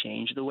maybe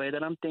change the way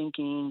that I'm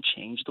thinking,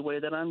 change the way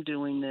that I'm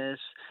doing this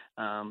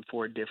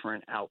for a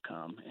different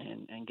outcome.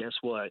 And guess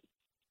what?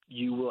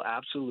 You will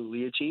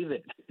absolutely achieve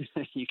it.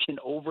 You can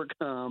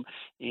overcome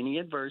any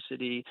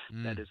adversity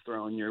that is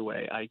thrown your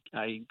way.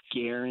 I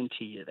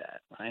guarantee you that.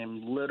 I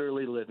am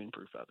literally living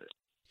proof of it.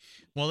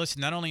 Well,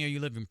 listen, not only are you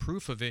living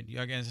proof of it,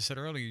 again, as I said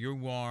earlier,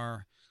 you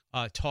are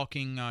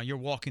you're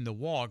walking the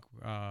walk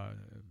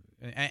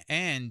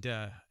and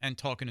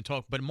talking the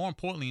talk, but more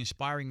importantly,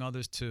 inspiring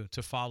others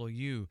to follow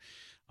you.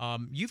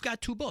 You've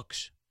got 2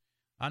 books.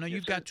 I know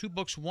you've got 2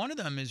 books. One of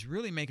them is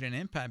really making an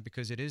impact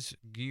because it is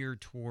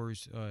geared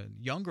towards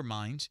younger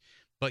minds.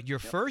 But your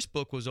first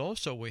book was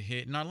also a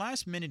hit. In our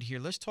last minute here,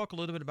 let's talk a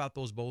little bit about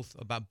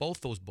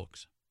both those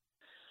books.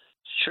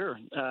 Sure.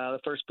 The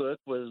first book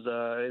was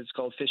it's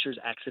called Fisher's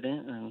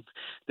Accident, and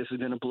this is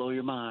going to blow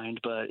your mind,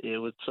 but it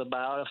was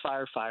about a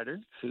firefighter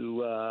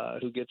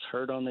who gets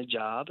hurt on the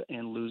job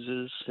and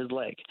loses his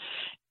leg.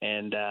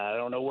 And I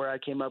don't know where I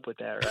came up with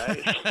that,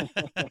 right?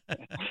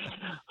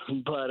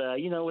 But,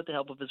 with the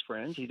help of his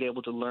friends, he's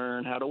able to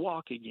learn how to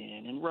walk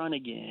again and run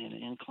again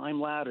and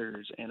climb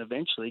ladders, and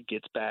eventually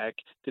gets back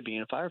to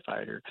being a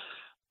firefighter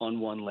on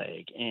one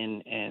leg.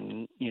 And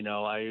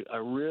I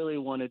really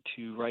wanted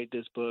to write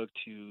this book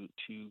to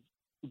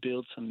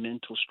build some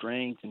mental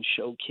strength and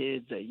show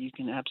kids that you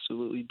can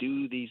absolutely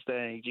do these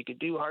things. You can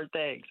do hard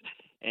things.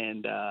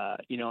 And,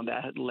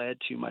 that had led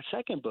to my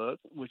second book,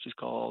 which is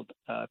called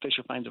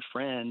Fisher Finds a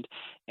Friend.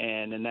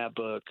 And in that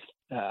book,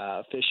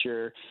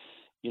 Fisher,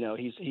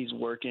 he's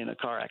working a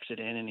car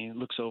accident, and he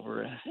looks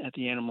over at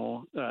the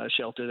animal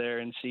shelter there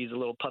and sees a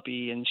little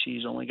puppy, and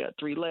she's only got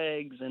 3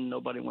 legs, and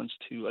nobody wants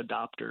to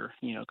adopt her,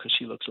 because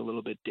she looks a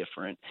little bit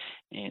different,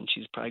 and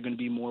she's probably going to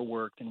be more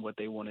work than what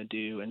they want to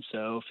do. And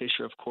so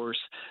Fisher, of course,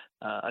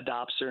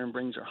 adopts her and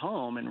brings her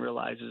home, and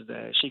realizes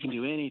that she can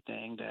do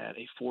anything that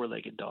a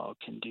 4-legged dog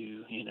can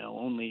do,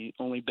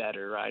 only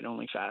better, right?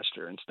 Only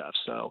faster and stuff.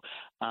 So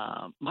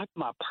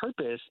my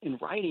purpose in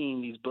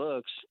writing these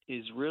books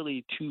is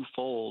really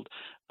twofold.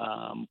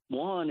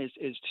 One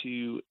is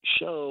to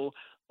show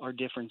our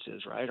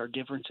differences, right? Our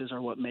differences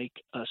are what make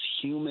us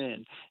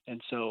human.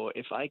 And so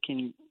if I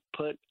can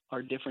put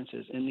our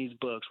differences in these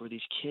books where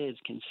these kids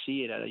can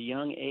see it at a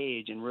young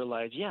age and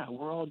realize, yeah,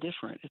 we're all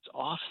different. It's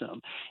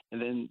awesome.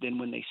 And then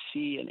when they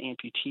see an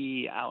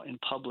amputee out in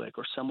public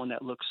or someone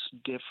that looks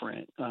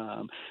different,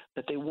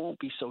 that they won't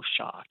be so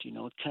shocked,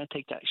 kind of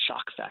take that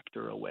shock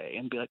factor away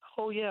and be like,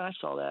 oh yeah, I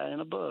saw that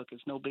in a book.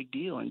 It's no big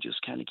deal, and just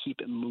kind of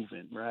keep it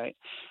moving. Right.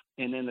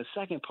 And then the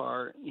second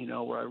part,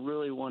 where I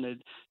really wanted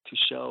to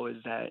show is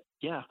that,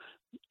 yeah,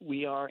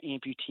 we are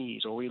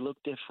amputees, or we look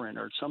different,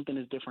 or something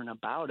is different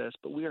about us,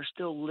 but we are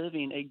still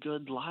living a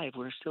good life.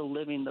 We're still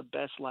living the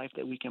best life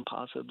that we can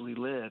possibly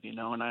live, and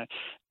I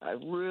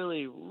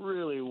really,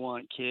 really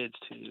want kids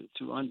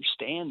to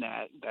understand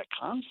that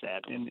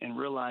concept and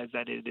realize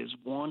that it is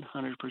 100%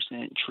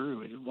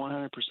 true. It is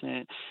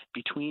 100%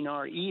 between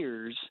our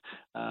ears,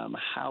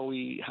 how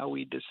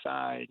we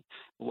decide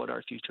what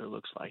our future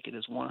looks like. It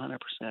is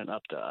 100%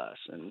 up to us.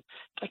 And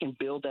if I can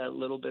build that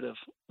little bit of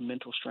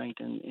mental strength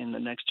in the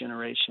next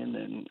generation,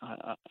 then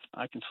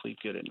I can sleep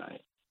good at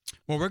night.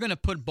 Well, we're going to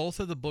put both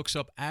of the books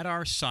up at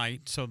our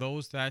site, so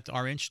those that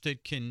are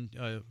interested can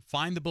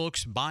find the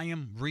books, buy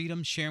them, read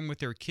them, share them with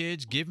their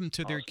kids, give them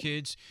to their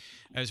kids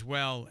as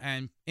well.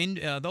 And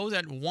those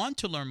that want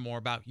to learn more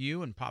about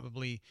you and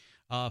probably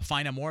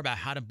find out more about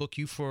how to book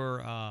you for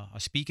a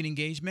speaking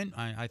engagement,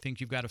 I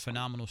think you've got a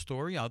phenomenal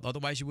story.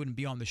 Otherwise, you wouldn't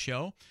be on the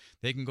show.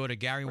 They can go to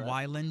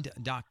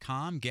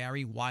GaryWeiland.com,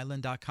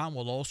 GaryWeiland.com.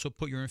 We'll also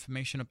put your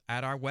information up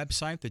at our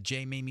website, the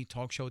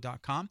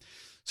JMamieTalkShow.com,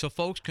 so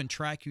folks can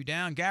track you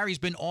down. Gary, it's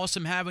been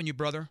awesome having you,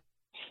 brother.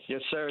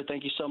 Yes, sir.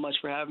 Thank you so much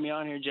for having me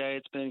on here, Jay.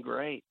 It's been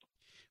great.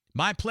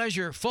 My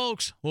pleasure.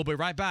 Folks, we'll be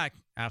right back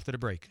after the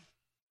break.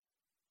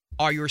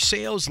 Are your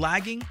sales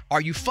lagging?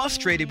 Are you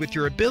frustrated with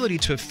your ability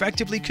to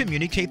effectively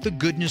communicate the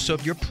goodness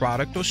of your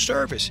product or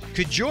service?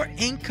 Could your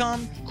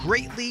income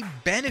greatly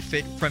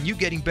benefit from you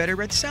getting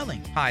better at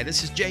selling? Hi,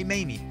 this is Jay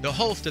Mamie, the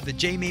host of the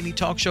Jay Mamie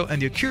Talk Show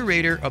and the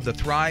curator of the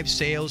Thrive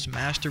Sales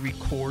Mastery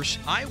course.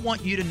 I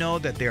want you to know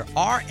that there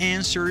are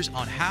answers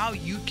on how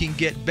you can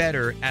get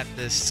better at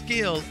the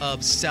skill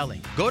of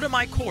selling. Go to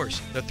my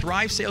course, the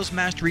Thrive Sales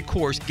Mastery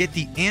course. Get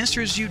the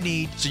answers you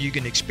need so you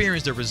can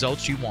experience the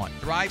results you want.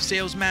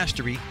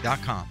 ThriveSalesMastery.com.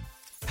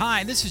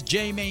 Hi, this is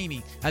Jay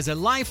Mamie. As a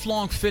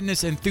lifelong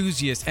fitness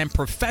enthusiast and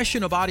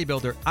professional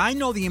bodybuilder, I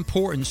know the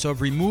importance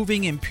of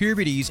removing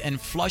impurities and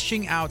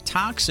flushing out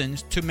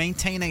toxins to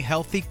maintain a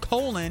healthy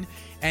colon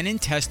and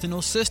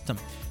intestinal system.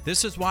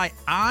 This is why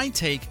I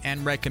take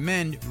and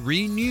recommend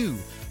Renew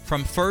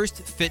from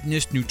First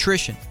Fitness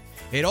Nutrition.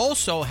 It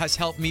also has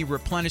helped me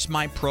replenish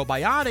my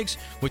probiotics,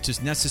 which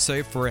is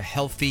necessary for a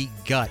healthy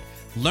gut.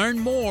 Learn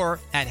more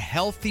at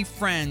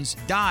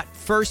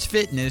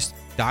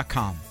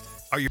healthyfriends.firstfitness.com.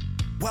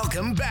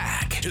 Welcome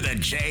back to the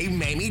Jay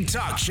Mamie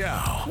Talk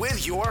Show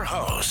with your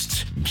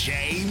host,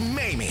 Jay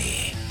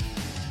Mamie.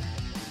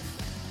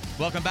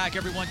 Welcome back,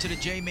 everyone, to the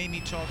Jay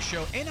Mamie Talk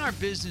Show. In our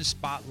business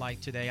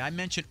spotlight today, I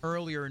mentioned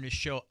earlier in the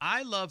show,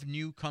 I love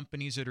new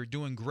companies that are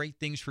doing great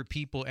things for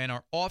people and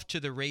are off to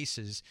the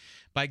races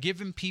by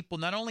giving people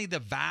not only the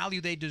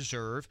value they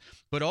deserve,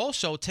 but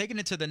also taking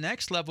it to the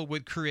next level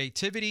with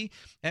creativity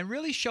and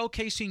really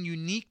showcasing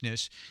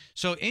uniqueness.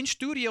 So in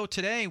studio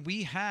today,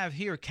 we have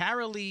here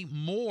Carolee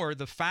Moore,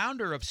 the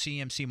founder of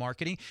CMC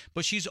Marketing,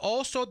 but she's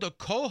also the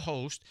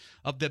co-host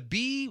of the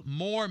Be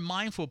More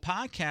Mindful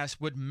podcast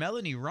with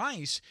Melanie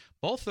Rice.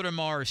 Both of them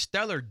are a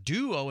stellar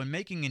duo and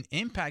making an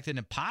impact in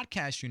the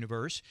podcast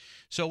universe.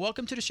 So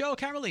welcome to the show,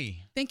 Carolee.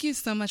 Thank you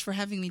so much for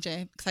having me,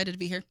 Jay. Excited to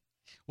be here.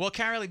 Well,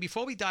 Carolee,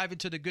 before we dive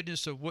into the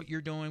goodness of what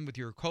you're doing with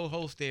your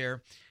co-host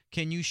there,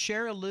 can you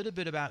share a little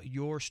bit about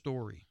your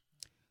story?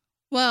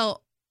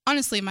 Well,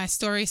 honestly, my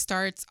story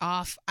starts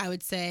off, I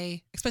would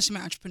say, especially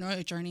my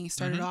entrepreneurial journey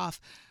started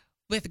off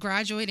with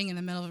graduating in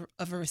the middle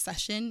of a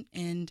recession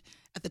and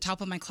at the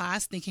top of my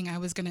class thinking I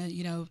was going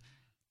to,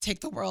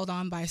 take the world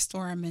on by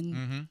storm,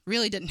 and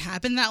really didn't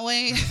happen that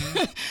way.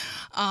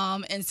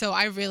 And so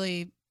I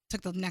really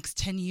took the next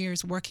 10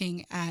 years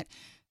working at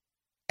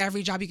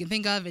every job you can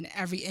think of in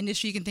every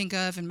industry you can think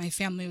of. And my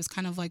family was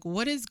kind of like,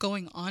 what is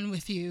going on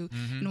with you?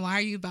 And why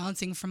are you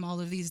bouncing from all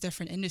of these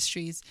different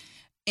industries?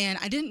 And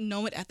I didn't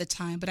know it at the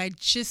time, but I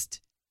just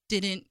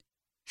didn't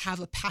have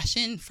a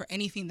passion for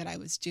anything that I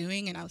was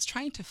doing. And I was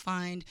trying to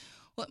find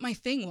what my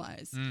thing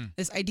was,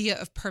 this idea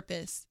of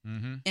purpose.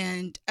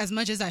 And as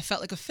much as I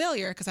felt like a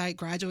failure because I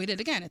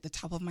graduated again at the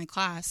top of my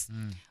class,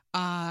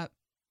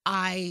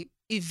 I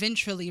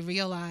eventually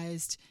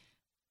realized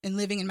in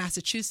living in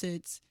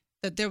Massachusetts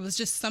that there was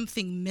just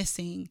something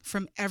missing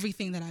from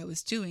everything that I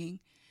was doing.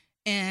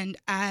 And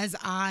as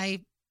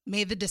I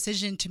made the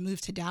decision to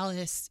move to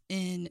Dallas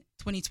in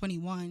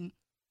 2021,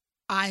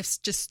 I've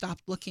just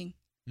stopped looking.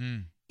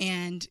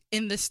 And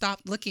in this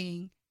stopped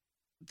looking,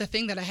 the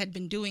thing that I had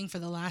been doing for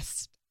the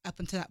last,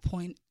 up until that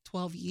point,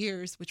 12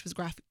 years, which was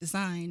graphic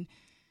design,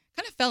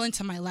 kind of fell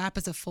into my lap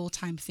as a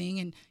full-time thing.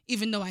 And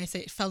even though I say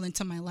it fell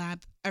into my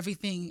lap,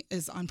 everything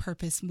is on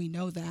purpose, and we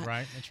know that.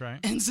 Right, that's right.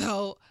 And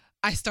so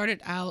I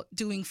started out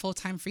doing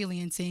full-time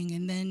freelancing,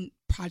 and then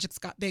projects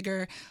got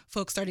bigger.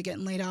 Folks started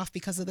getting laid off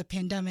because of the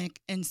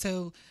pandemic. And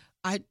so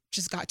I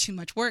just got too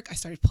much work. I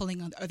started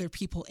pulling other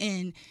people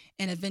in,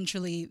 and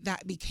eventually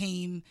that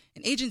became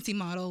an agency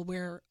model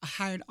where I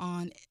hired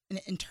on an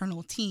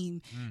internal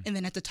team. And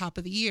then at the top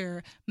of the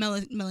year,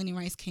 Melanie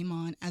Rice came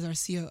on as our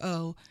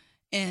COO.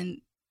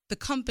 And the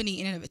company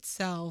in and of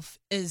itself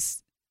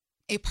is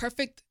a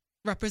perfect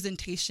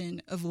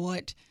representation of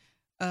what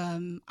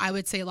I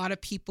would say a lot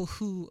of people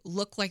who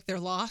look like they're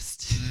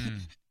lost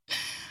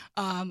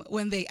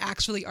when they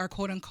actually are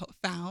quote unquote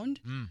found,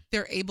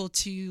 they're able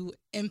to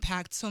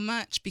impact so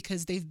much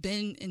because they've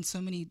been in so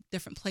many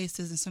different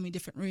places and so many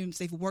different rooms.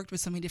 They've worked with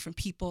so many different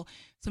people,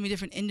 so many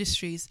different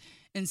industries.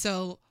 And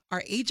so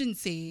our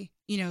agency,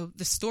 the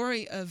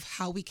story of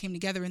how we came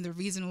together and the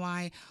reason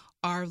why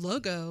our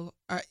logo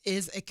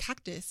is a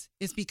cactus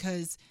is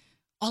because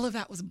all of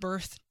that was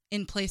birthed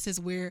in places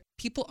where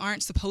people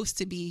aren't supposed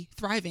to be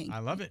thriving. I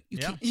love it.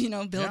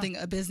 Building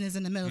a business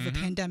in the middle of a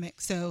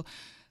pandemic. So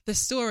the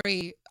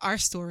story, our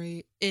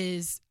story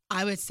is,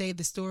 I would say,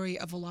 the story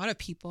of a lot of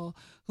people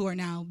who are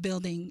now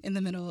building in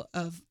the middle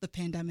of the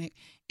pandemic.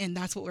 And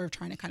that's what we're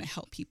trying to kind of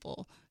help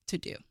people to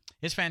do.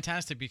 It's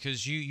fantastic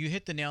because you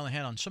hit the nail on the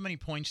head on so many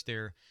points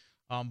there.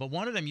 But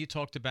one of them you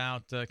talked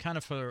about kind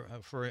of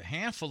for a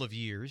handful of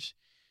years,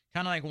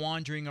 kind of like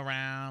wandering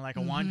around, like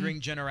a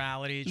wandering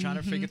generality, trying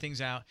to figure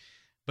things out.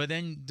 But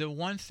then the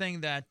one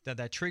thing that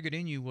triggered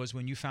in you was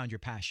when you found your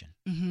passion.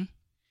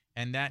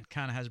 And that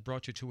kind of has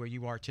brought you to where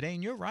you are today.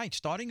 And you're right.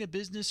 Starting a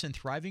business and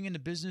thriving in the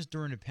business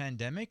during a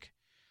pandemic,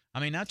 I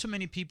mean, not too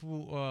many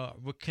people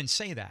can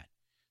say that.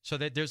 So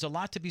that there's a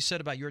lot to be said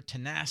about your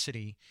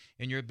tenacity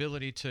and your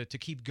ability to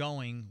keep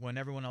going when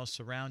everyone else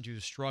around you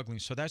is struggling.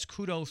 So that's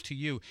kudos to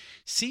you.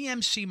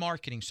 CMC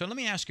Marketing. So let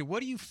me ask you,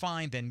 what do you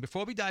find then,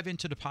 before we dive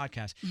into the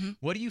podcast,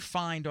 what do you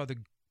find are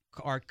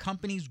our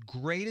company's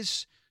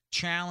greatest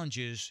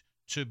challenges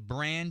to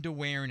brand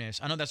awareness?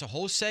 I know that's a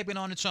whole segment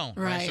on its own,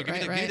 right? So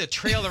give me the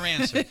trailer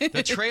answer,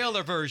 the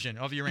trailer version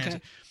of your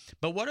answer.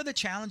 But what are the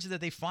challenges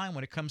that they find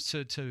when it comes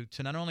to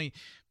not only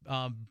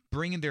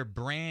bringing their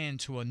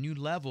brand to a new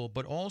level,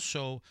 but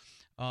also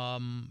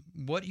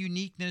what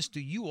uniqueness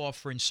do you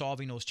offer in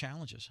solving those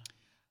challenges?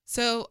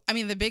 So, I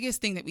mean, the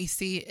biggest thing that we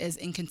see is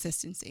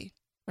inconsistency,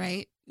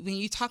 right? When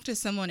you talk to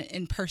someone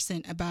in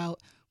person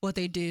about what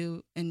they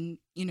do and,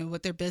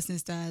 what their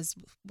business does,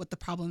 what the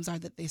problems are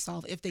that they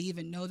solve, if they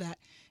even know that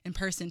in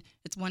person,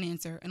 it's one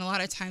answer. And a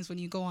lot of times when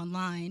you go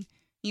online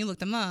You look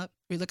them up,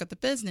 or you look up the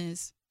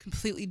business,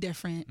 completely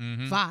different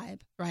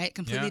vibe, right?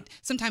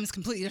 Sometimes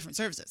completely different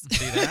services.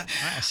 See that?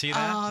 I see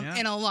that.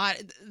 And a lot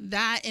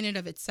that in and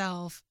of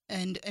itself,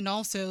 and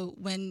also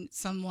when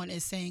someone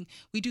is saying,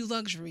 we do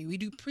luxury, we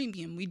do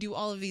premium, we do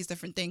all of these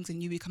different things,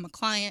 and you become a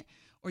client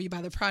or you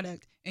buy the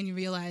product and you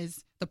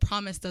realize the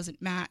promise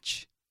doesn't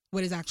match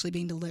what is actually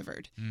being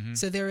delivered.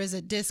 So there is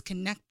a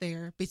disconnect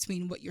there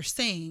between what you're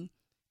saying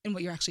and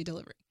what you're actually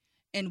delivering.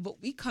 And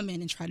what we come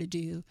in and try to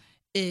do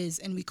is,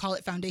 and we call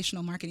it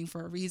foundational marketing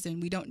for a reason,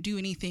 we don't do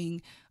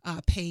anything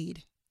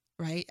paid,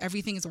 right?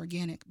 Everything is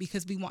organic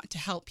because we want to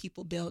help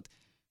people build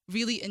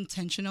really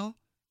intentional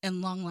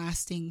and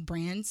long-lasting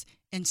brands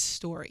and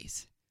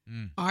stories.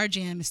 Our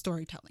jam is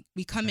storytelling.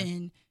 We come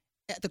in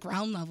at the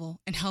ground level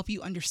and help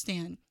you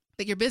understand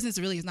that your business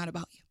really is not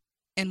about you.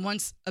 And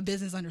once a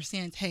business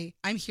understands, hey,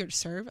 I'm here to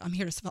serve, I'm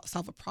here to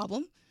solve a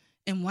problem.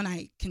 And when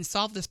I can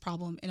solve this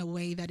problem in a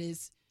way that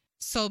is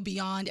so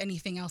beyond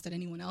anything else that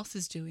anyone else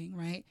is doing,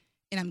 right?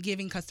 And I'm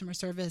giving customer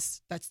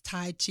service that's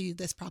tied to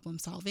this problem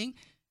solving,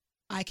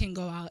 I can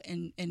go out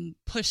and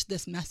push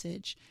this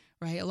message,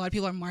 right? A lot of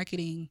people are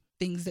marketing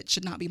things that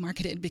should not be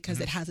marketed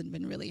because it hasn't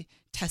been really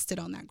tested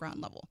on that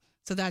ground level.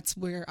 So that's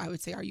where I would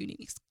say our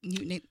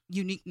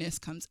uniqueness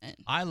comes in.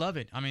 I love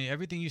it. I mean,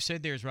 everything you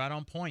said there is right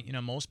on point. You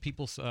know, most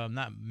people,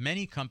 not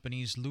many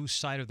companies lose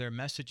sight of their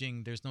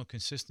messaging. There's no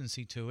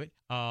consistency to it.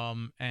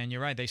 And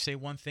you're right. They say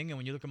one thing, and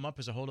when you look them up,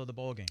 it's a whole other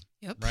ballgame.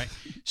 Yep. Right.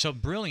 So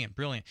brilliant.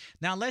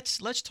 Now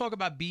let's talk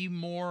about Be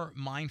More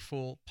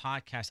Mindful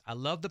podcast. I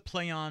love the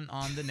play on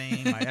the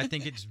name. I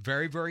think it's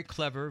very, very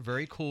clever,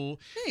 very cool.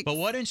 Thanks. But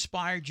what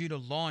inspired you to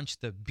launch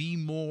the Be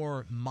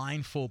More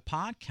Mindful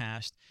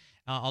podcast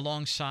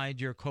alongside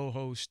your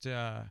co-host,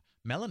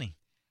 Melanie?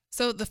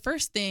 So the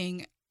first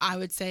thing I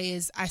would say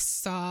is I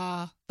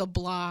saw the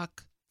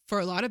block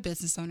for a lot of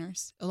business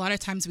owners. A lot of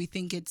times we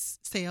think it's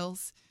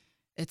sales,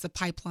 it's a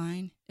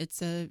pipeline,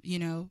 it's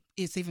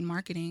even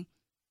marketing,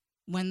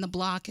 when the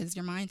block is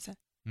your mindset.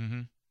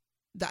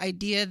 The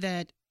idea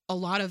that a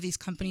lot of these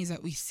companies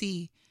that we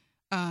see,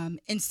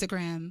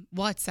 Instagram,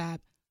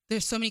 WhatsApp,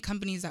 there's so many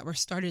companies that were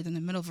started in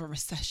the middle of a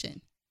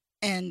recession.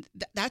 And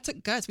that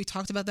took guts. We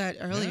talked about that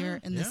earlier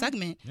in the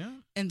segment. Yeah.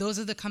 And those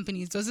are the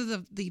companies, those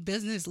are the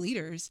business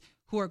leaders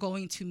who are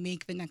going to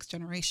make the next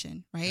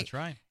generation, right? That's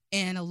right.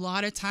 And a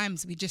lot of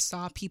times we just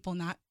saw people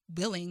not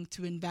willing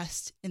to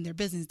invest in their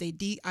business. They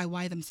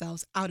DIY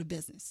themselves out of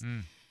business.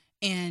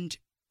 And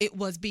it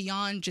was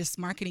beyond just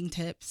marketing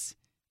tips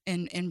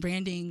and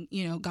branding,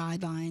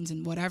 guidelines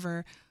and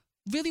whatever.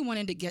 Really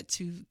wanted to get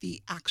to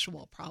the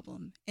actual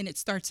problem. And it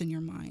starts in your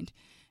mind.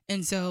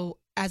 And so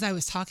as I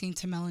was talking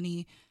to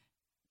Melanie,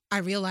 I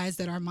realized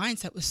that our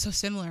mindset was so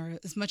similar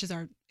as much as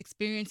our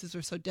experiences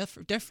were so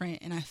different.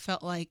 And I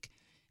felt like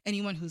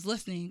anyone who's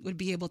listening would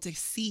be able to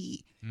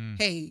see,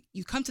 hey,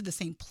 you come to the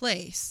same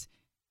place,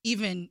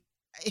 even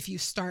if you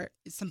start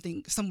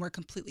somewhere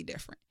completely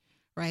different,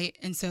 right?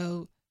 And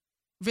so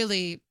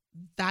really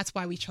that's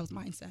why we chose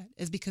mindset,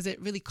 is because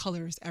it really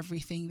colors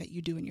everything that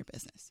you do in your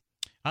business.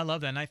 I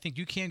love that. And I think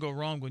you can't go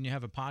wrong when you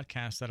have a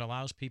podcast that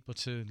allows people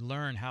to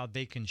learn how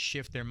they can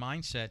shift their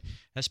mindset,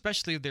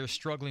 especially if they're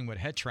struggling with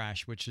head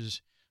trash, which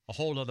is a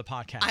whole other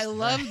podcast. I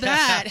love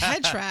that.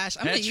 Head trash.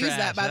 I'm going to use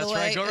that, by the way.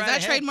 Right. Go right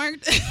that ahead.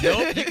 Trademarked?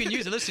 Nope, you can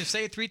use it. Listen,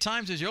 say it 3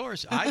 times is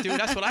yours. I do.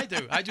 That's what I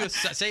do.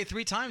 Say it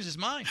 3 times is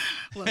mine.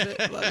 Love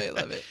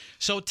it.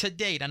 So to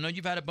date, I know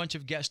you've had a bunch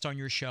of guests on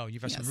your show.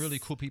 You've had some really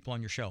cool people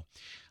on your show.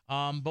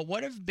 But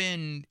what have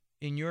been,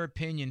 in your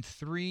opinion,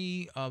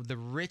 3 of the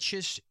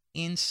richest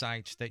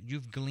insights that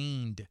you've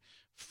gleaned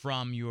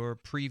from your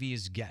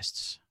previous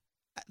guests?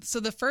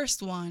 So the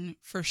first one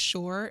for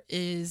sure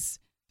is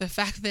the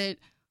fact that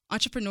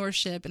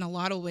entrepreneurship in a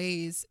lot of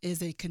ways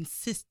is a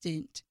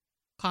consistent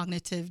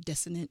cognitive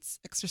dissonance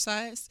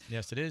exercise.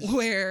 Yes, it is.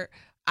 Where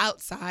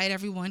outside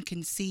everyone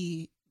can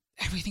see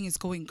everything is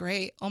going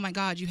great. Oh my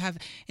God, you have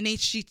an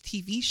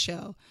HGTV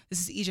show.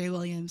 This is EJ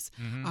Williams,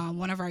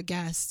 one of our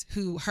guests,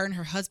 who her and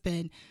her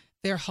husband,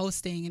 they're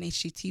hosting an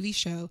HGTV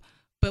show.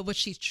 But what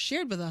she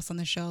shared with us on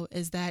the show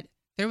is that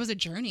there was a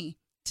journey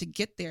to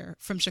get there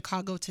from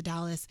Chicago to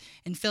Dallas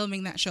and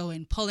filming that show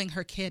and pulling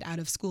her kid out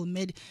of school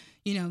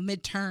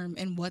midterm,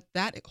 and what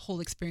that whole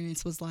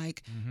experience was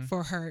like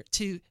for her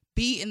to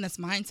be in this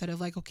mindset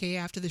of like, okay,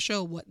 after the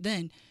show, what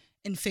then?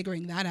 And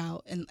figuring that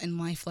out in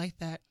life like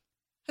that.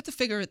 Have to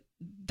figure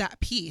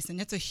that piece.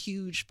 And it's a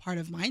huge part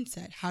of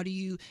mindset. How do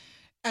you,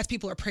 as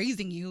people are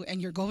praising you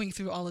and you're going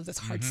through all of this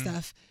hard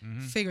stuff,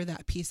 figure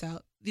that piece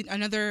out.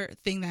 Another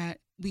thing that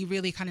we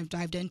really kind of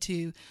dived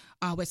into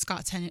with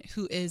Scott Tennant,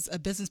 who is a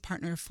business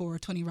partner for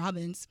Tony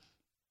Robbins,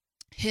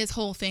 his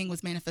whole thing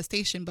was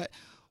manifestation. But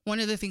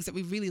one of the things that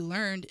we really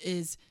learned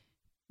is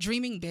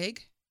dreaming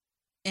big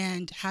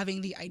and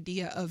having the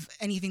idea of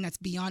anything that's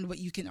beyond what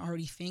you can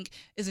already think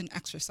is an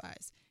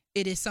exercise.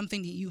 It is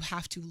something that you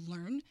have to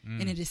learn,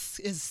 and it is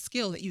a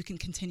skill that you can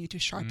continue to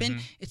sharpen.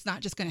 It's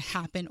not just going to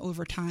happen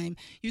over time.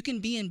 You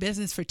can be in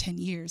business for 10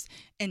 years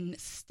and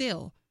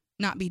still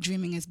not be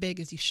dreaming as big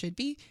as you should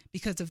be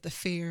because of the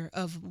fear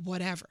of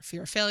whatever,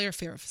 fear of failure,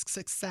 fear of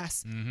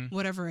success,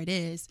 whatever it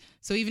is.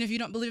 So even if you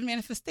don't believe in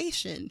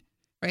manifestation,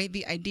 right,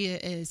 the idea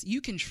is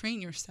you can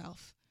train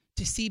yourself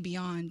to see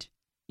beyond,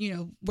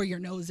 where your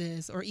nose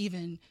is or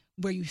even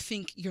where you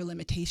think your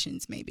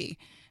limitations may be.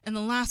 And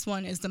the last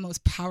one is the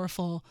most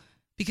powerful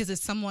because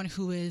it's someone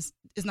who is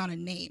not a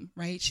name,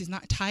 right? She's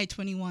not tied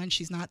to anyone.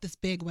 She's not this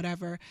big,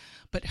 whatever,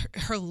 but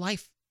her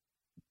life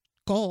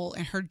goal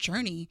and her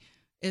journey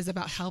is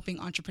about helping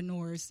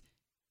entrepreneurs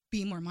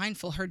be more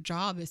mindful. Her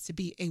job is to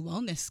be a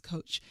wellness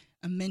coach,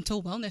 a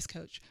mental wellness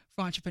coach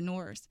for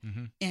entrepreneurs.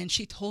 And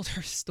she told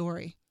her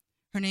story.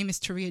 Her name is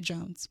Taria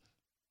Jones.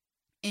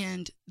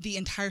 And the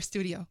entire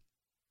studio,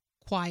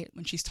 quiet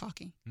when she's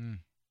talking. I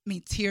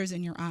mean, tears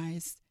in your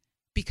eyes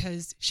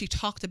because she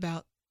talked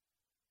about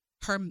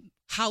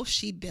how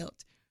she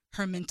built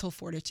her mental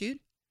fortitude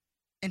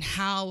and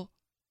how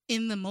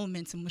in the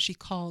moments in what she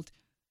called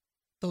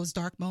those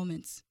dark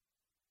moments,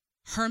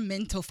 her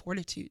mental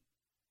fortitude,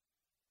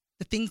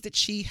 the things that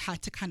she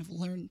had to kind of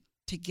learn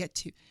to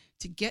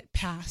get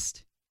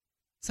past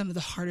some of the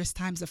hardest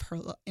times of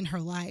in her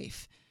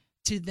life,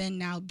 to then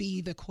now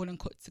be the quote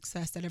unquote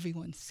success that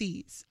everyone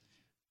sees.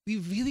 We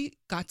really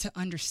got to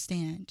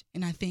understand,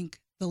 and I think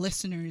the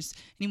listeners,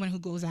 anyone who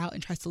goes out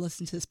and tries to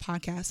listen to this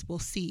podcast will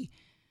see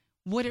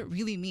what it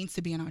really means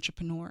to be an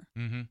entrepreneur,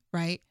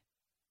 right?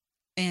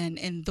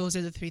 And those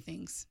are the three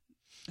things.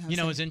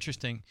 It's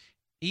interesting.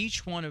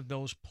 Each one of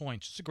those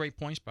points, it's a great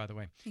points, by the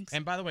way. Thanks.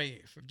 And by the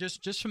way,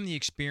 just from the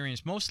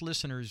experience, most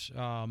listeners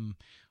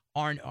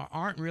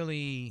aren't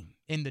really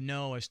in the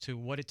know as to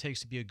what it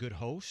takes to be a good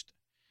host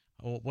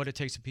or what it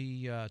takes to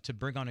be to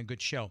bring on a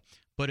good show.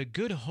 But a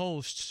good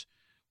host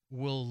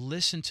will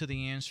listen to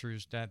the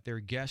answers that their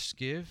guests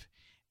give,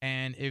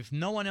 and if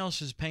no one else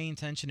is paying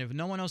attention, if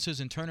no one else is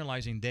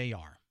internalizing, they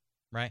are.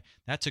 Right?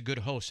 That's a good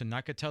host. And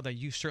I could tell that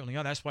you certainly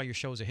are. That's why your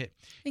show's a hit.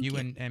 Thank you.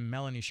 And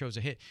Melanie's show's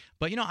a hit.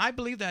 But, I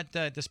believe that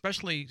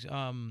especially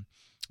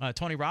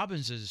Tony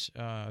Robbins'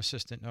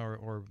 assistant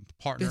or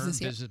partner,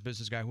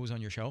 business guy who's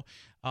on your show,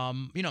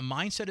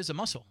 mindset is a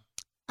muscle.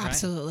 Right?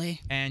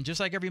 Absolutely. And just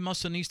like every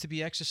muscle needs to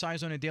be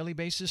exercised on a daily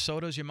basis, so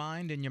does your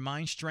mind and your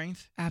mind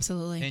strength.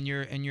 Absolutely. And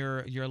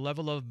your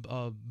level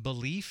of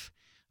belief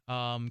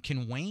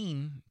can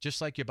wane,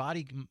 just like your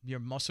body, your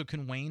muscle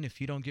can wane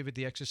if you don't give it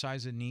the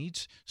exercise it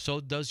needs.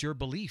 So does your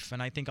belief.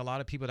 And I think a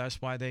lot of people,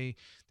 that's why they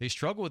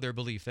struggle with their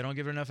belief. They don't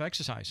give it enough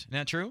exercise. Isn't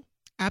that true?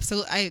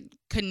 Absolutely. I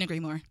couldn't agree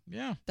more.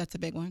 Yeah. That's a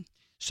big one.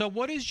 So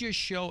what does your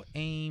show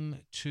aim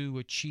to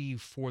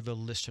achieve for the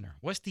listener?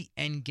 What's the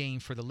end game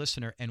for the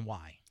listener and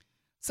why?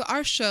 So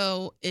our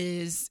show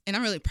is, and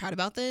I'm really proud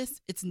about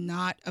this, it's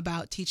not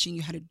about teaching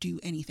you how to do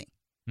anything.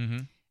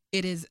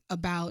 It is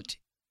about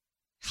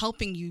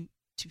helping you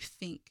to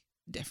think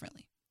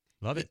differently.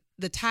 Love it.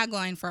 The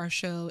tagline for our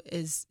show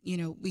is,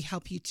 we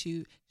help you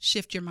to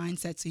shift your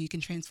mindset so you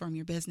can transform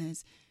your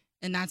business.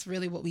 And that's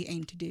really what we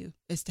aim to do,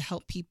 is to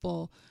help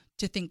people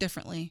to think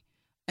differently.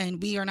 And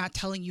we are not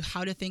telling you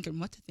how to think and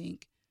what to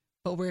think,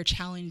 but we're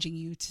challenging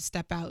you to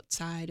step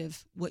outside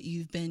of what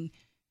you've been,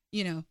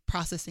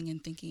 processing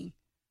and thinking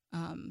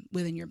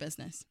within your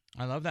business.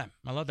 I love that.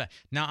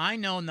 Now, I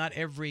know not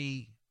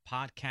every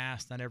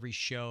podcast, not every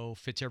show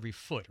fits every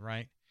foot,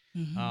 right?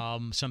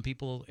 Some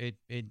people,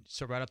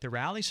 it's right up their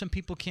alley. Some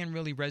people can't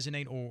really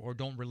resonate or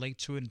don't relate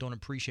to it and don't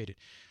appreciate it.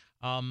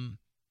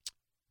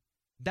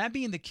 That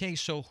being the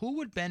case, so who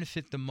would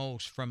benefit the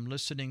most from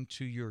listening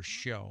to your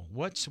show?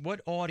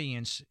 What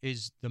audience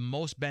is the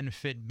most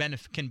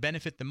can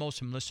benefit the most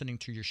from listening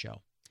to your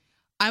show?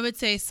 I would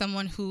say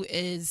someone who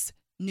is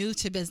new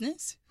to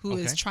business, who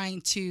is trying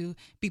to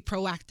be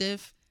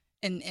proactive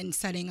and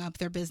setting up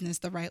their business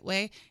the right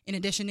way, in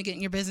addition to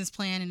getting your business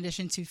plan, in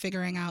addition to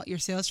figuring out your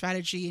sales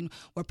strategy and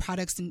what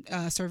products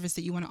and service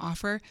that you want to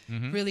offer,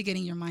 really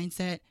getting your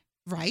mindset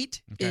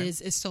right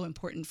is so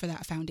important for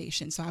that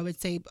foundation. So I would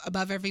say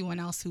above everyone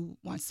else who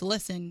wants to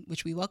listen,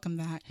 which we welcome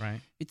that,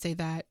 we'd say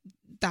that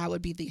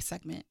would be the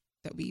segment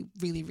that we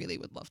really, really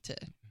would love to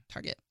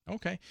target.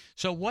 Okay.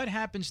 So what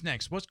happens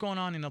next? What's going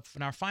on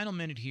in our final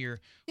minute here?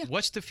 Yeah.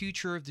 What's the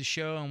future of the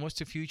show and what's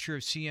the future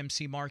of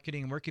CMC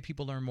Marketing? And where can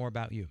people learn more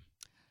about you?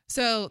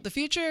 So the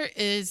future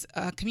is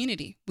a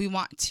community. We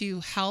want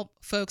to help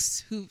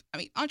folks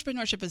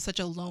entrepreneurship is such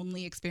a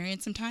lonely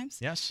experience sometimes.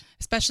 Yes.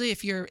 Especially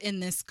if you're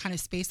in this kind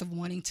of space of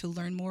wanting to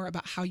learn more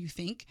about how you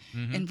think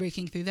and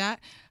breaking through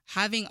that.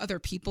 Having other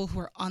people who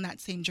are on that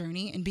same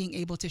journey and being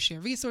able to share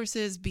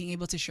resources, being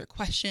able to share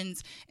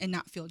questions and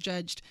not feel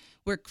judged.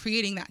 We're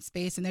creating that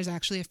space. And there's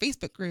actually a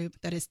Facebook group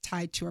that is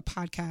tied to our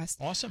podcast.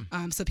 Awesome.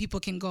 So people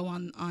can go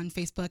on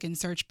Facebook and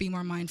search Be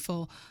More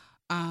Mindful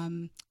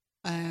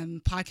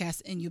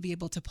podcast, and you'll be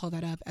able to pull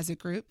that up as a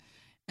group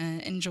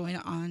and join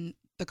on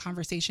the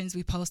conversations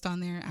we post on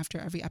there after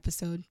every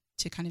episode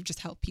to kind of just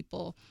help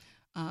people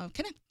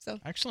connect. So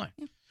excellent.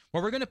 Yeah.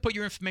 Well, we're going to put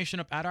your information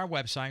up at our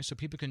website so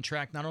people can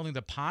track not only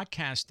the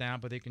podcast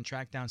down, but they can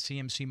track down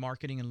CMC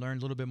Marketing and learn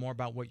a little bit more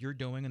about what you're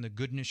doing and the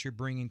goodness you're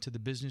bringing to the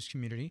business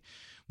community.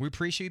 We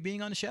appreciate you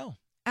being on the show.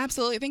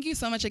 Absolutely. Thank you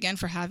so much again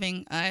for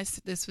having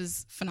us. This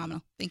was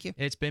phenomenal. Thank you.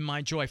 It's been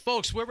my joy.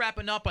 Folks, we're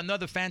wrapping up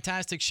another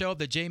fantastic show of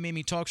the Jay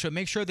Mamie Talk Show.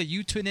 Make sure that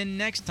you tune in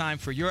next time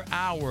for your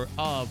hour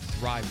of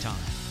Thrive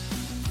Time.